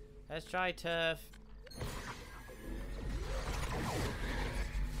 Let's try turf.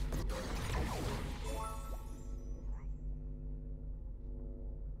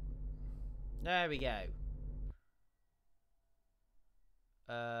 There we go.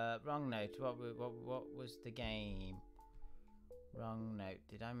 Wrong note. What was the game? Wrong note.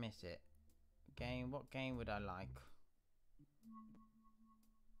 Did I miss it? Game. What game would I like?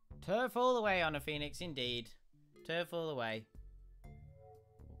 Turf all the way on a Phoenix, indeed. Turf all the way.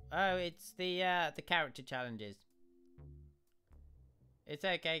 Oh, it's the character challenges. It's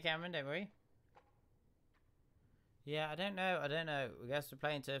okay, Cameron. Don't worry. Yeah, I don't know. We guess we're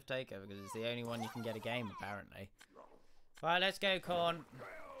playing Turf Takeover because it's the only one you can get a game, apparently. Right, let's go, Corn.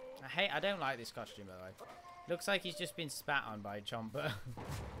 I don't like this costume, by the way. Looks like he's just been spat on by Chomper.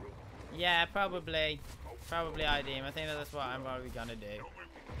 Yeah, probably. Probably IDM. I think that's what I'm probably gonna do.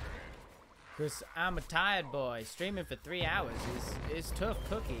 Because I'm a tired boy. Streaming for 3 hours is tough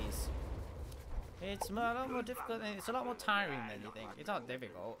cookies. It's a lot more difficult. It's a lot more tiring than you think. It's not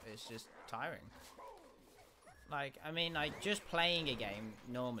difficult. It's just tiring. Like, I mean, like, just playing a game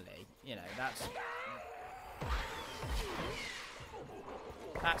normally, you know, that's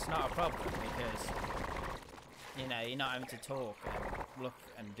not a problem because, you know, you're not having to talk and look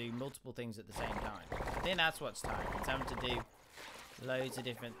and do multiple things at the same time. I think that's what's tiring. It's having to do loads of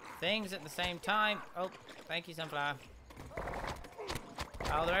different things at the same time. Oh, thank you, Sunflower.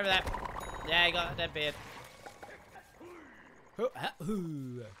 Oh, they're over there. Yeah, you got a dead beard.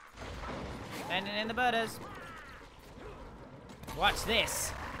 Landing in the birders. Watch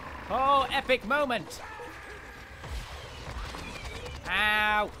this. Oh, epic moment.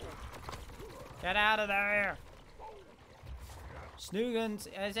 Ow. Get out of there. Snoogans.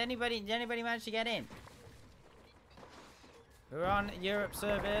 Did anybody manage to get in? We're on Europe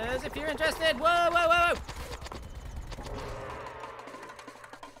servers if you're interested. Whoa, whoa, whoa, whoa.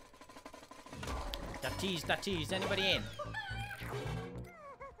 That tease. Anybody in?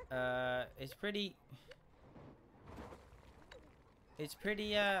 It's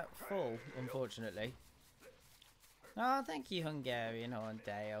pretty full, unfortunately. Oh, thank you, Hungarian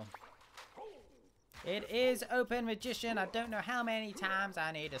Horndale. It is open, Magician. I don't know how many times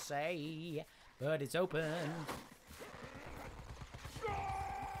I need to say, but it's open.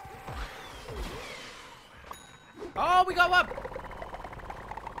 Oh, we got one!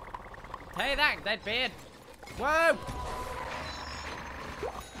 Take that, deadbeard. Whoa!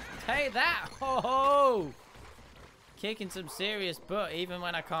 Take that! Ho ho! Kicking some serious butt even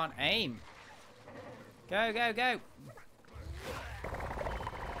when I can't aim. Go, go, go!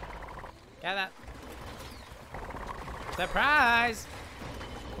 Get that. Surprise!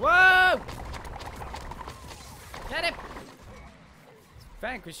 Whoa! Get him!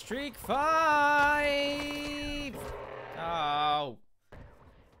 Vanquish streak 5! Oh.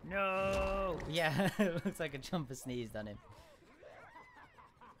 No! Yeah, it looks like a jumper sneezed on him.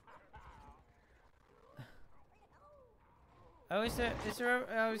 Oh, is there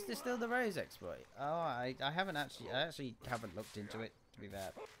still the Rose exploit? Oh, I actually haven't looked into it, to be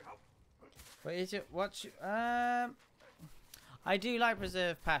fair. But is it, I do like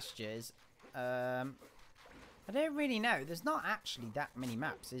Preserved Pastures. I don't really know. There's not actually that many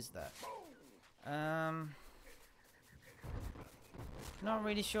maps, is there? Not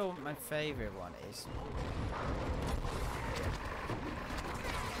really sure what my favourite one is.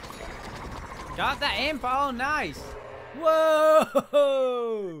 Got that imp! Oh, nice!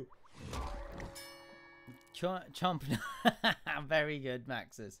 Whoa! Chomp. Very good,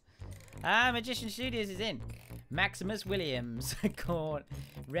 Maxus. Magician Studios is in. Maximus Williams. Corn.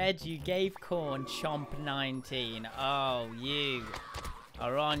 Red, you gave Corn Chomp 19. Oh, you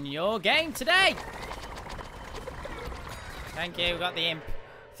are on your game today. Thank you. We got the imp.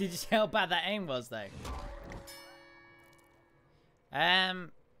 Did you see how bad that aim was, though?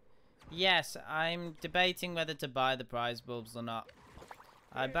 Yes, I'm debating whether to buy the prize bulbs or not.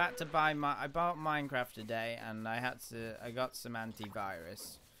 I bought Minecraft today, and I got some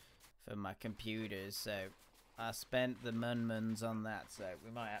antivirus for my computers, so I spent the muns on that. So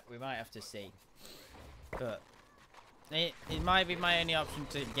we might have to see, but it might be my only option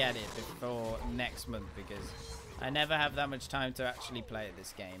to get it before next month, because I never have that much time to actually play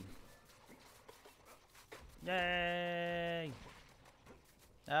this game. Yay!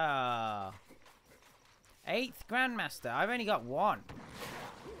 Ah, 8th Grandmaster. I've only got 1.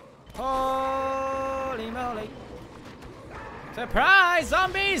 Holy moly! Surprise,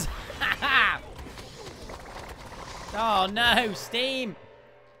 zombies! Oh no, Steam!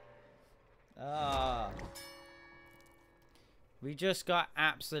 Ah, we just got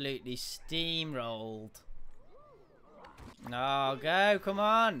absolutely steamrolled. Oh, go! Come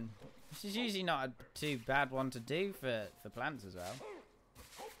on! This is usually not a too bad one to do for plants as well.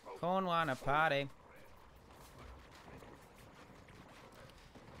 Corn wanna party.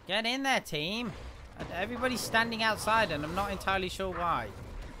 Get in there, team. Everybody's standing outside, and I'm not entirely sure why.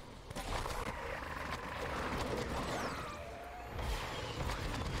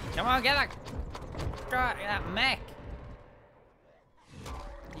 Come on, get that mech.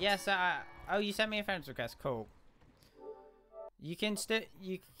 Yes, oh, you sent me a friend's request. Cool. You can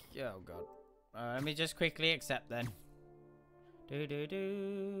oh god. Let me just quickly accept then.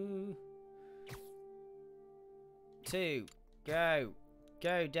 Do. 2, go.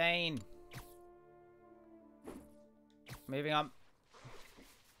 Go, Dane. Moving on.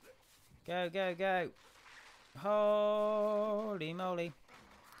 Go, go, go. Holy moly.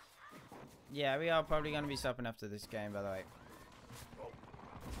 Yeah, we are probably going to be stopping after this game, by the way.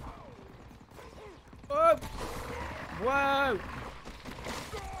 Whoa! Whoa!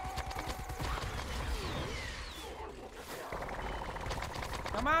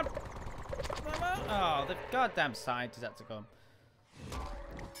 Come on! Come on! Oh, the goddamn scientists had to come.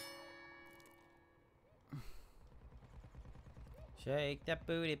 Shake that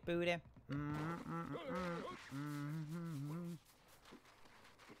booty, booty.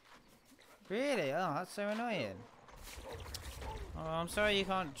 Really? Oh, that's so annoying. Oh, I'm sorry you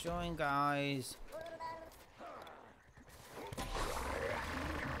can't join, guys.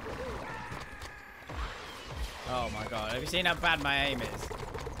 Oh my god, have you seen how bad my aim is?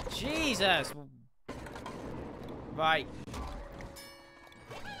 Jesus! Right.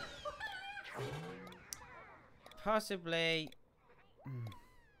 Possibly...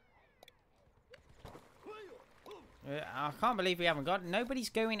 I can't believe we haven't got...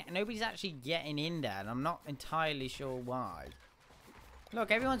 Nobody's actually getting in there, and I'm not entirely sure why.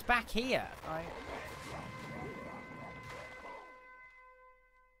 Look, everyone's back here.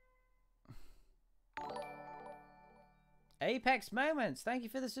 Apex Moments, thank you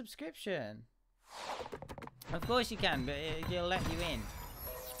for the subscription. Of course you can, but it'll let you in.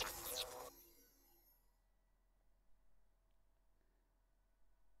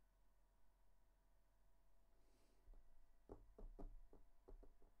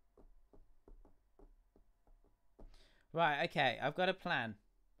 Right, okay, I've got a plan.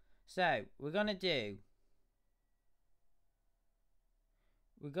 So, we're gonna do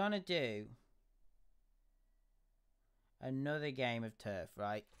another game of turf,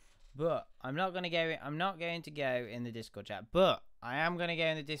 right? But I'm not going to go in the Discord chat, but I am going to go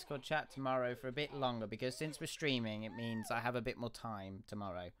in the Discord chat tomorrow for a bit longer, because since we're streaming, it means I have a bit more time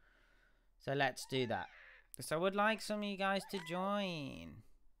tomorrow. So let's do that. So I would like some of you guys to join.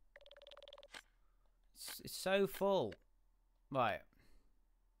 It's so full. Right.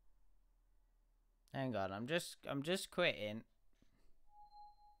 Hang on, I'm just quitting.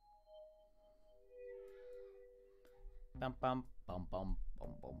 Bum bum bum bum bum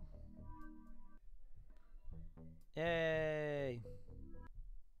bum. Yay!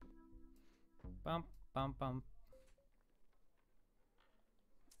 Bum bum bum.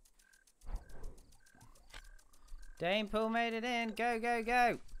 Dane Pool made it in. Go go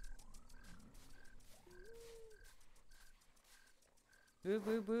go! Boop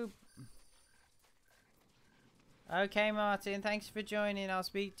boop boop. Okay, Martin. Thanks for joining. I'll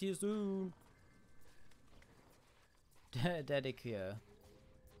speak to you soon. Dedicure.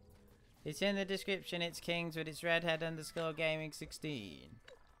 It's in the description. It's Kings with its redhead_gaming16.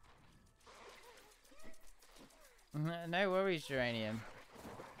 No worries, Geranium.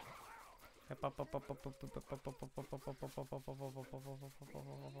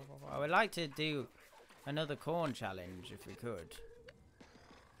 I would like to do another corn challenge if we could.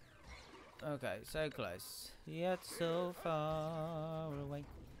 Okay, so close, yet so far away.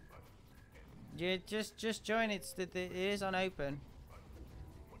 You just join. It is on open.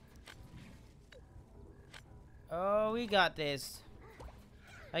 Oh, we got this.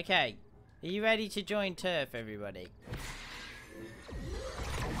 Okay. Are you ready to join turf, everybody?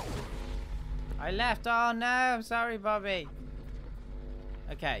 I left. Oh no, I'm sorry, Bobby.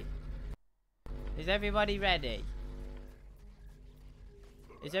 Okay. Is everybody ready?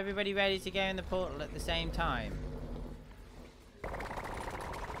 Is everybody ready to go in the portal at the same time?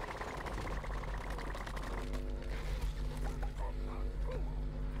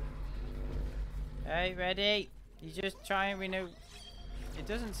 Hey, ready? You just try and renew. It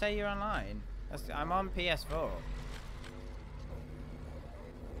doesn't say you're online. I'm on PS4.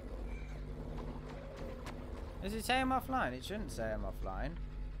 Does it say I'm offline? It shouldn't say I'm offline.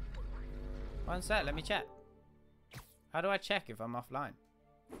 One sec, let me check. How do I check if I'm offline?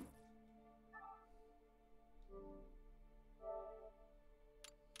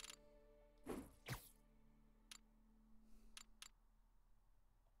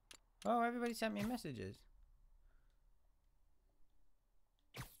 Oh, everybody sent me messages.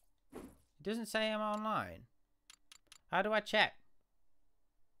 It doesn't say I'm online. How do I check?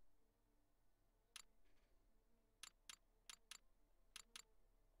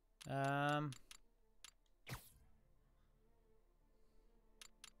 No.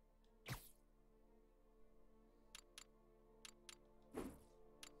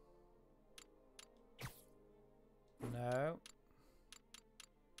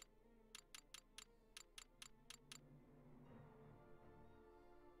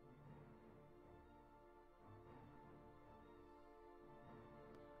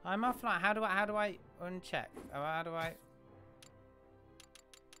 I'm offline. How do I uncheck? How do I? It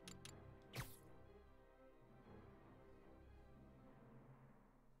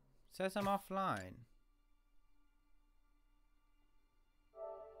says I'm offline.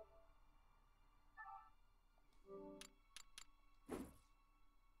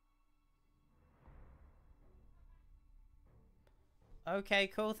 Okay,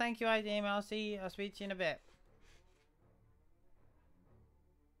 cool. Thank you, IDM. I'll speak to you in a bit.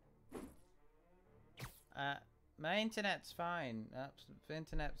 My internet's fine. The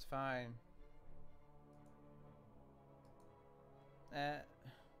internet's fine.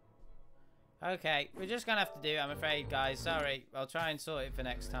 Okay, we're just gonna have to do it, I'm afraid, guys. Sorry. I'll try and sort it for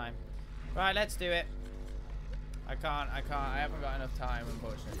next time. Right, let's do it. I haven't got enough time,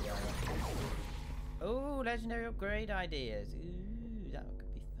 unfortunately. Oh, legendary upgrade ideas. Ooh, that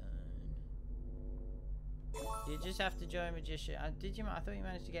could be fun. You just have to join Magician. I thought you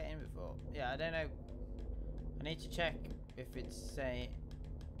managed to get in before. Yeah, I don't know. I need to check if it's saying.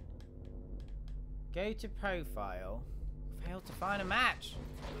 Go to profile. Failed to find a match.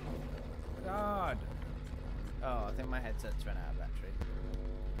 God. Oh, I think my headset's run out of battery.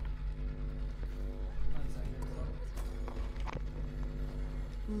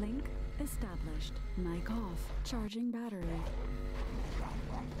 Link established. Mic off. Charging battery.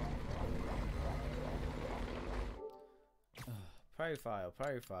 Profile.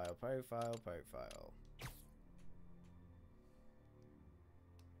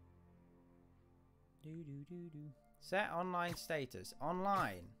 Set online status.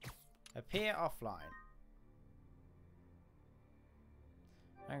 Online. Appear offline.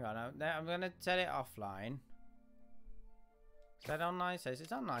 Hang on, I'm going to set it offline. Set online says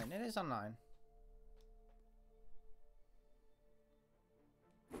it's online. It is online.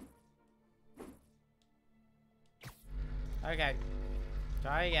 Okay.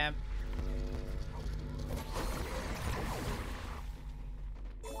 Try again.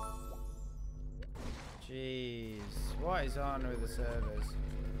 Jeez. What is on with the servers?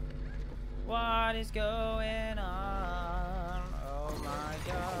 What is going on? Oh my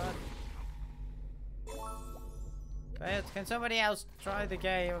god. Failed. Can somebody else try the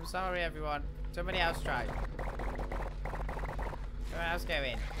game? I'm sorry, everyone. Somebody else try. Someone else go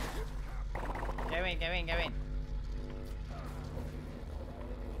in. Go in.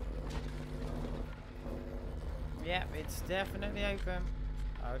 Yep, it's definitely open.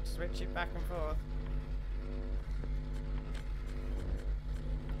 I'll switch it back and forth.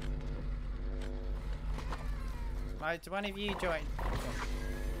 Right, one of you join.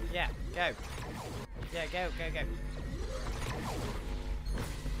 Yeah, go. Yeah, go.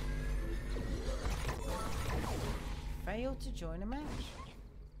 Failed to join a match.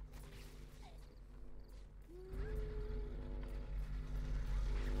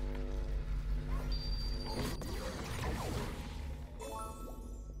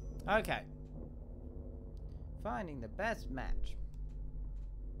 Okay. Finding the best match.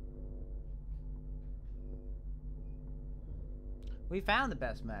 We found the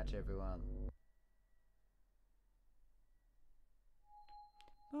best match, everyone.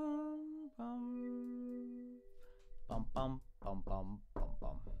 Bum bum bum bum bum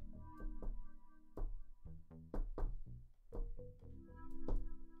bum.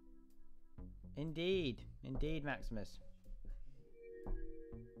 Indeed, indeed, Maximus.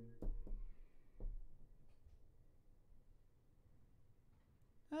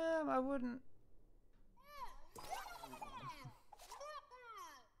 I wouldn't.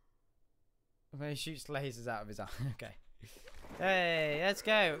 When he shoots lasers out of his eye. Okay. Hey, let's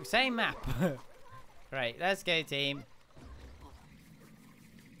go. Same map. Right, let's go, team.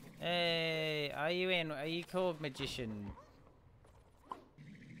 Hey, are you in? Are you called Magician?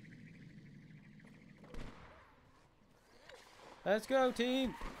 Let's go,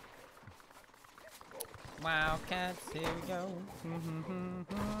 team. Wildcats, here we go.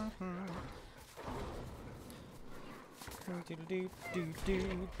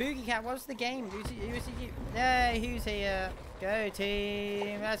 Boogie Cat, what's the game? Who's it? Hey, who's here? Go,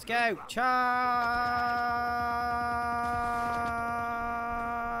 team. Let's go. Charge.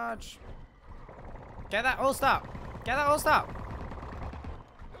 Get that all stop. Get that all stop.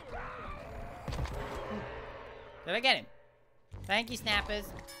 Did I get him? Thank you, snappers.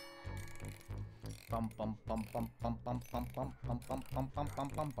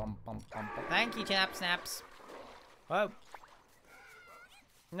 Thank you, snaps. Whoa.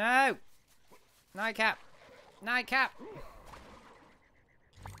 No. Nightcap. Nightcap.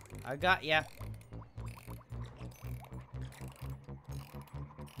 I got ya.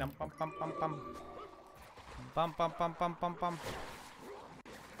 Bum bum bum bum bum. Bum bum bum bum bum bum.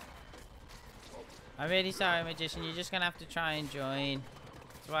 I'm really sorry, Magician. You're just gonna have to try and join.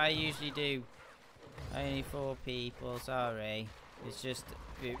 That's what I usually do. Only 4 people. Sorry. It's just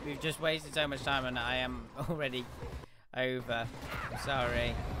we've just wasted so much time, and I am already over.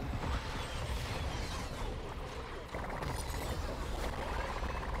 Sorry.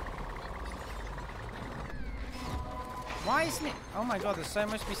 Why isn't it? Oh my God!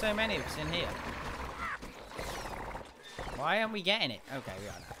 Must be so many of us in here. Why aren't we getting it? Okay, we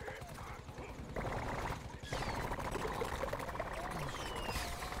are now.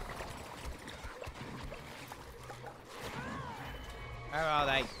 Where are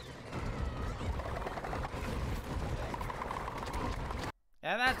they?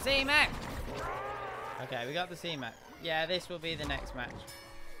 Yeah, that's C-Mac! Okay, we got the C-Mac. Yeah, this will be the next match.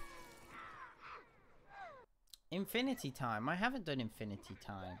 Infinity time. I haven't done Infinity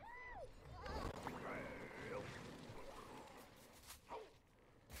time.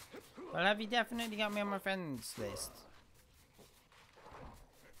 Well, have you definitely got me on my friends list?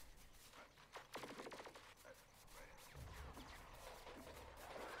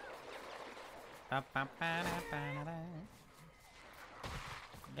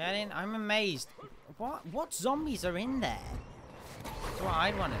 Get in. I'm amazed. What zombies are in there? That's what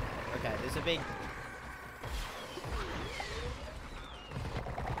I want to know. Okay, there's a big...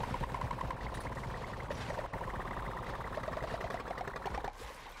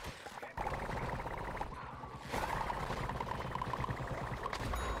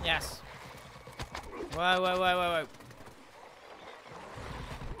 Yes. Whoa, whoa, whoa, whoa, whoa.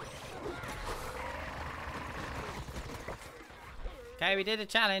 Okay, we did a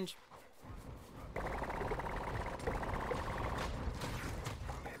challenge.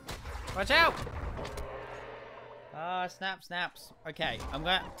 Watch out! Ah, snaps. Okay, I'm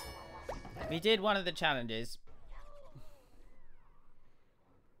going. We did one of the challenges.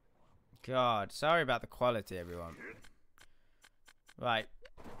 God, sorry about the quality, everyone. Right.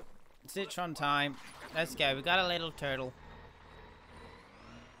 Citron time. Let's go. We got a little turtle.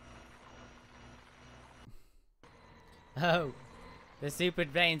 Oh. The super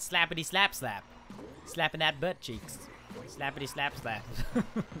brain slappity slap slap. Slapping that butt cheeks. Slappity slap slap.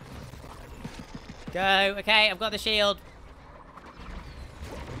 Go. Okay, I've got the shield.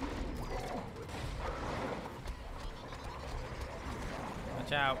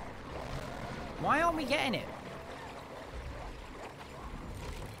 Watch out. Why aren't we getting it?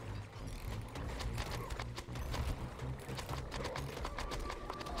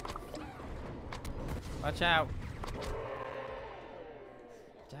 Watch out.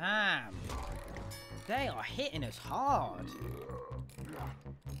 Damn. They are hitting us hard.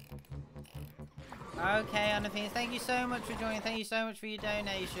 Okay, Anathina, thank you so much for joining. Thank you so much for your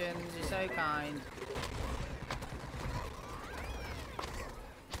donations. You're so kind.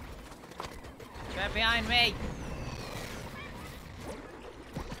 Get behind me.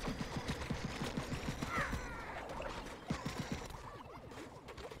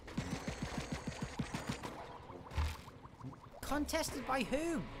 Contested by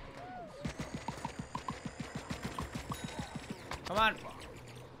who? Come on.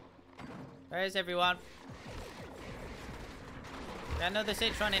 Where is everyone? Get another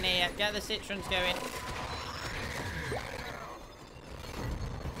citron in here. Get the citrons going.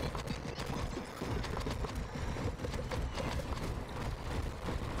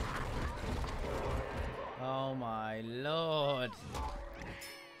 Oh my lord.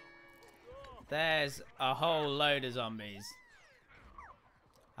 There's a whole load of zombies.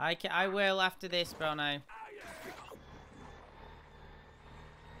 I will after this, Bruno.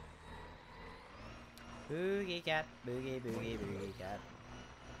 Boogie cat, boogie, boogie, boogie cat.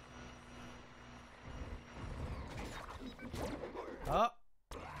 Oh!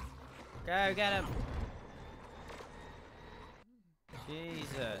 Go get him!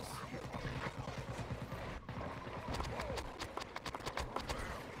 Jesus.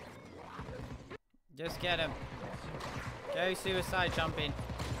 Just get him. Go suicide jumping.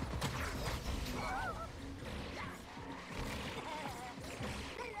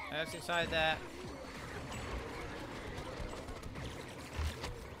 That's inside there.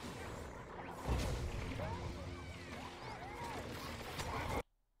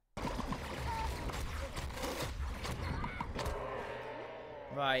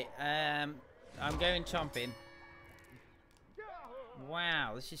 Right, I'm going chomping.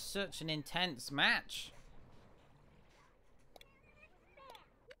 Wow, this is such an intense match.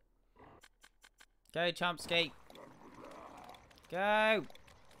 Go, Chompski. Go.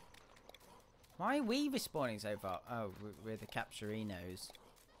 Why are we respawning so far? Oh, we're the Capturinos.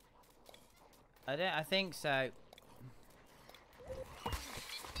 I think so.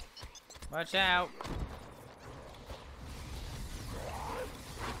 Watch out.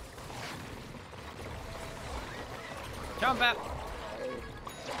 Jump up.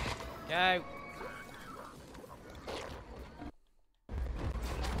 Go.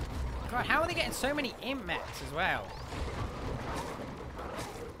 God, how are they getting so many imp mechs as well?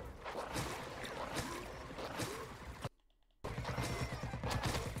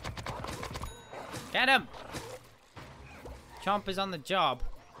 Get him! Chomp is on the job.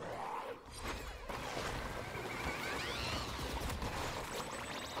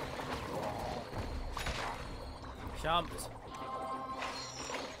 Chomped.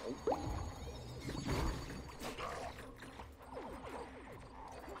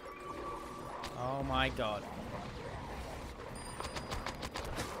 Oh my god.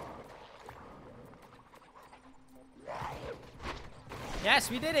 Yes,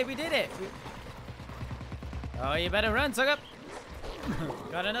 we did it, we did it! Oh, you better run, suck up!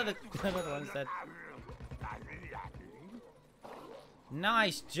 Got another one instead.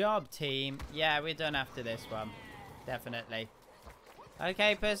 Nice job, team. Yeah, we're done after this one. Definitely.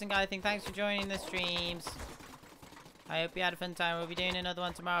 Okay, person guy, thanks for joining the streams. I hope you had a fun time. We'll be doing another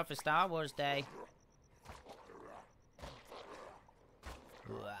one tomorrow for Star Wars Day.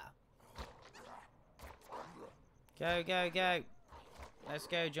 Go, go, go. Let's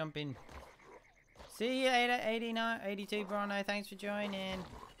go, jumping. See you, 89, 82, Bruno. Thanks for joining.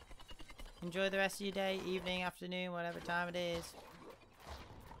 Enjoy the rest of your day, evening, afternoon, whatever time it is.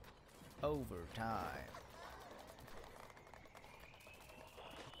 Overtime.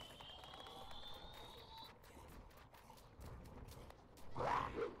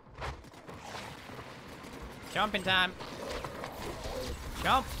 Jumping time.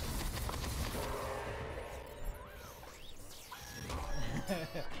 Jump.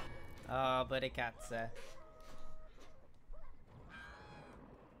 Oh, buddy cats.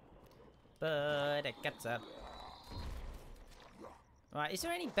 Buddy cats. Right, is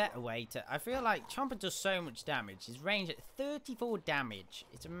there any better way to... I feel like Chomper does so much damage. His range at 34 damage.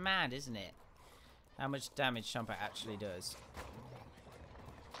 It's mad, isn't it? How much damage Chomper actually does.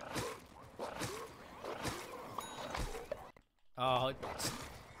 Oh, it's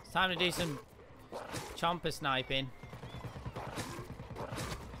time to do some Chomper sniping.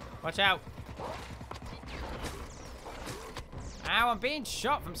 Watch out. Ow, I'm being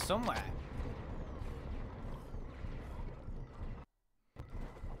shot from somewhere.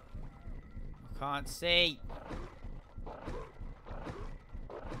 Can't see.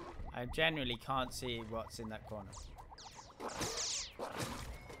 I generally can't see what's in that corner.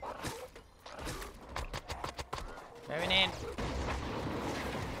 Going in.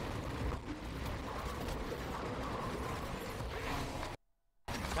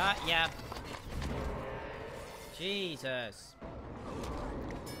 Yeah. Jesus.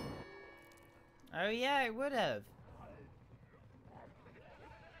 Oh yeah, it would have.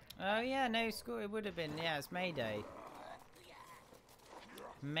 Oh yeah, no school. It would have been. Yeah, it's May Day.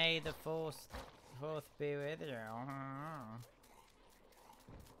 May the 4th be with you.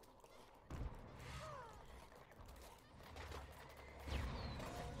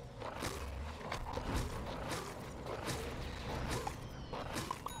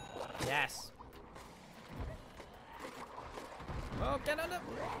 Get under.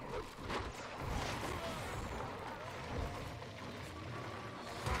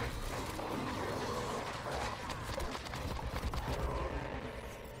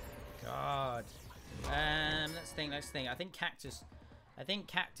 God. Let's think. I think cactus.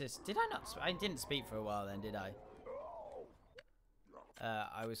 Did I not? I didn't speak for a while then, did I?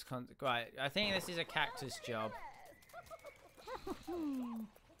 I was right. I think this is a cactus job.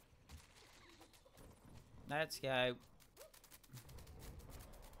 Let's go.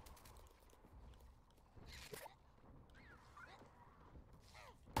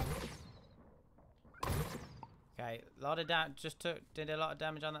 Okay, a lot of damage. Did a lot of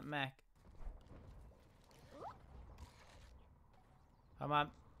damage on that mech. Come on.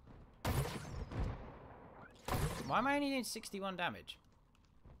 Why am I only doing 61 damage?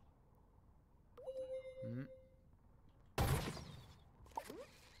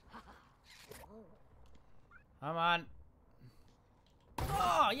 Come on.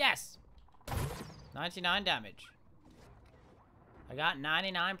 Oh, yes! 99 damage. I got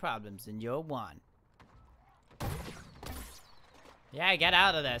 99 problems and you're one. Yeah, get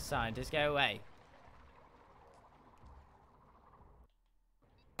out of there, scientist. Go away.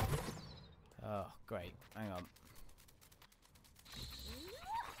 Oh, great. Hang on.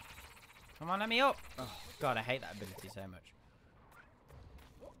 Come on, let me up. Oh, God, I hate that ability so much.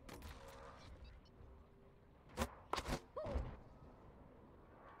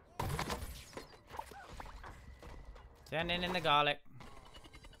 Sending in the garlic.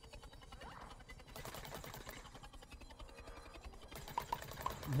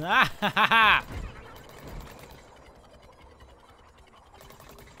 Ha ha ha!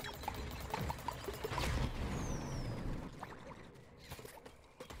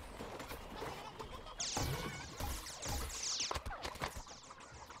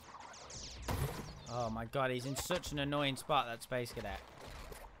 Oh my God, he's in such an annoying spot, that space cadet.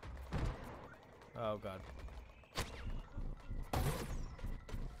 Oh God.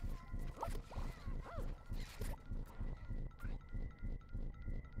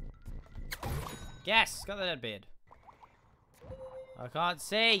 Yes, got the dead beard. I can't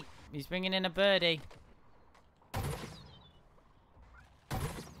see. He's bringing in a birdie.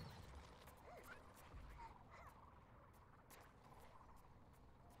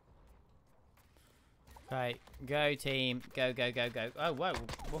 Okay, go team. Go, go, go, go. Oh, whoa.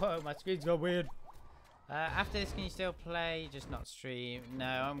 Whoa, my screen's got weird. After this, can you still play? Just not stream?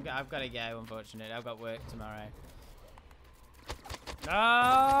 No, I've got to go, unfortunately. I've got work tomorrow.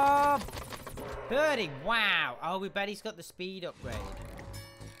 Oh! Birdie, wow. Oh, we bet he's got the speed upgrade.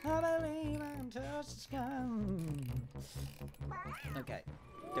 I believe I'm touched the sky. Okay.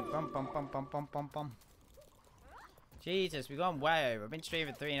 Bum, bum, bum, bum, bum, bum, bum. Jesus, we've gone way over. I've been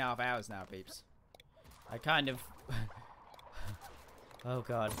streaming for 3.5 hours now, peeps. I kind of... Oh,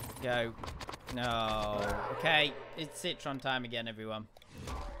 God. Go. No. Okay. It's Citron time again, everyone.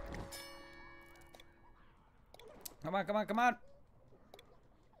 Come on, come on, come on.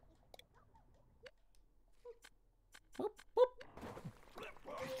 Whoop, whoop.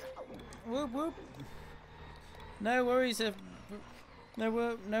 Whoop, whoop. No worries. No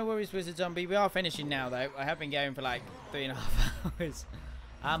worries, Wizard Zombie. We are finishing now, though. I have been going for like 3.5 hours.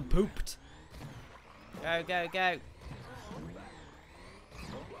 I'm pooped. Go, go, go.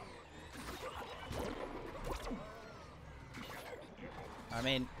 I'm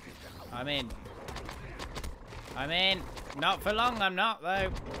in. I'm in. I'm in. Not for long, I'm not,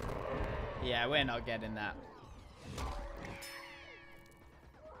 though. Yeah, we're not getting that.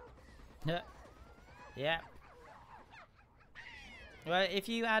 Yeah. Well, if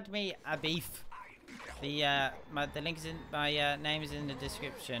you add me a beef, the link is in my name is in the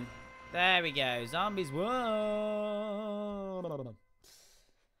description. There we go. Zombies. Whoa.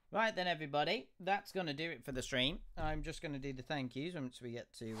 Right then, everybody. That's gonna do it for the stream. I'm just gonna do the thank yous once we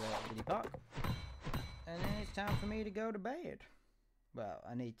get to Biddy Park, and then it's time for me to go to bed. Well,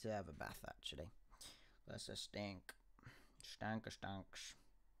 I need to have a bath actually. That's a stink. Stanker stunks.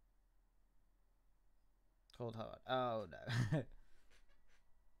 Cold hard. Oh no.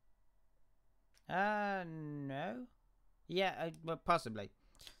 No. Yeah, well, possibly.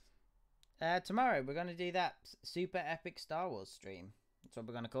 Tomorrow we're gonna do that super epic Star Wars stream. That's what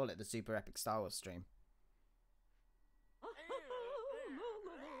we're gonna call it, the super epic Star Wars stream.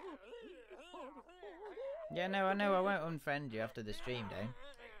 Yeah, no, I know I won't unfriend you after the stream, though.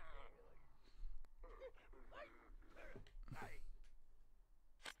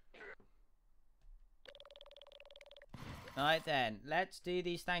 Alright then, let's do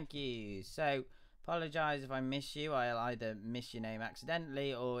these thank yous. So, Apologise if I miss you. I'll either miss your name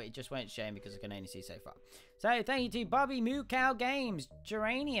accidentally or it just won't show me because I can only see so far. So thank you to Bobby Moo Cow Games,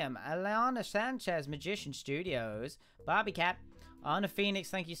 Geranium, Alana Sanchez, Magician Studios, Barbie Cat, Anna Phoenix.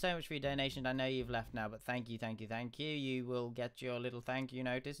 Thank you so much for your donation. I know you've left now, but thank you, thank you, thank you. You will get your little thank you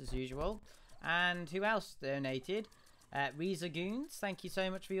notice as usual. And who else donated? Reza Goons, thank you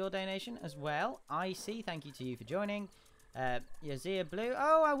so much for your donation as well. IC, thank you to you for joining. Yazia Blue.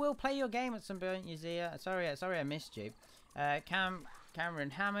 Oh, I will play your game at some point, Yazia. Sorry I missed you. Cameron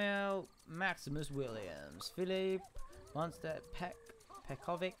Hamill, Maximus Williams, Philip, Monster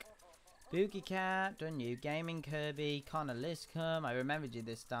Pekovic, Boogie Cat, done you, Gaming Kirby, Connor Liscombe. I remembered you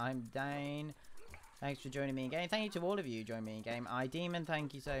this time. Dane, thanks for joining me in game. Thank you to all of you joining me in game. iDemon,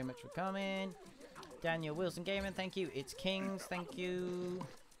 thank you so much for coming. Daniel Wilson Gaming, thank you. It's Kings, thank you.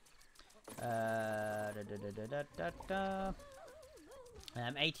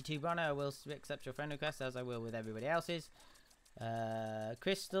 82 Bronner, I will accept your friend request as I will with everybody else's.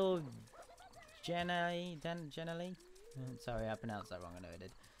 Crystal Jenny, sorry, I pronounced that wrong. I know I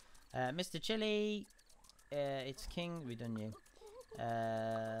did. Mr. Chili, it's King. We done you.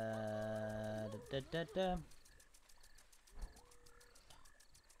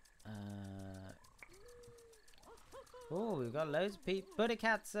 Oh, we've got loads of people.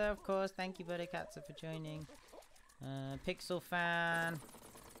 Buddycatzer, of course. Thank you, Buddycatzer, for joining. Pixel Fan.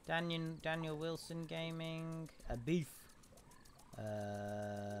 Daniel Wilson Gaming. Beef.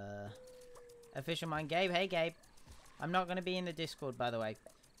 Official Mind Gabe. Hey, Gabe. I'm not going to be in the Discord, by the way.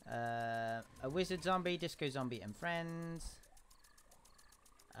 A Wizard Zombie, Disco Zombie, and friends.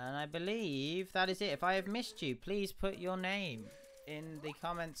 And I believe that is it. If I have missed you, please put your name in the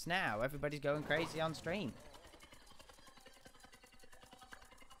comments now. Everybody's going crazy on stream.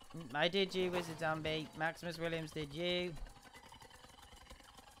 I did you, Wizard Zombie. Maximus Williams did you.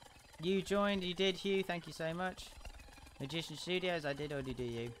 You joined, you did, Hugh. Thank you so much. Magician Studios, I did already do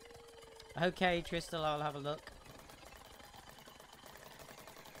you. Okay, Tristal, I'll have a look.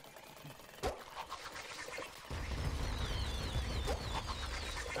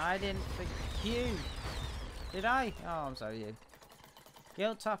 I didn't think you. Did I? Oh, I'm sorry, you.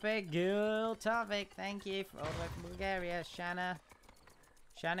 Guild Topic. Thank you for all the way from Bulgaria. Shanna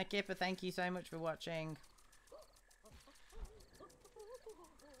Kipper, thank you so much for watching.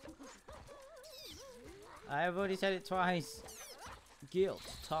 I have already said it twice. Guild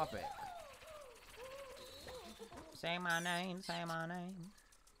Topic. Say my name, say my name.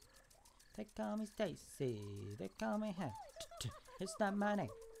 They call me Stacy, they call me Hat. It's not my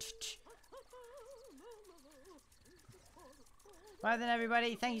name. Right then,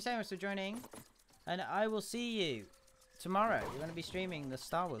 everybody, thank you so much for joining. And I will see you tomorrow. We're going to be streaming the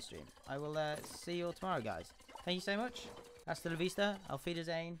Star Wars stream. I will see you all tomorrow, guys. Thank you so much. Hasta la vista. Auf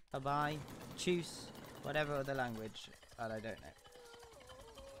Wiedersehen. Bye-bye. Tschüss. Whatever other language that I don't know.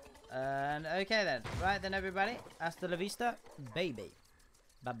 And okay then. Right then, everybody. Hasta la vista, baby.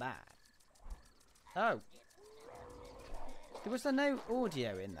 Bye-bye. Oh. Was there no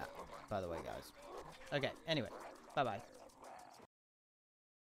audio in that, by the way, guys? Okay, anyway. Bye-bye.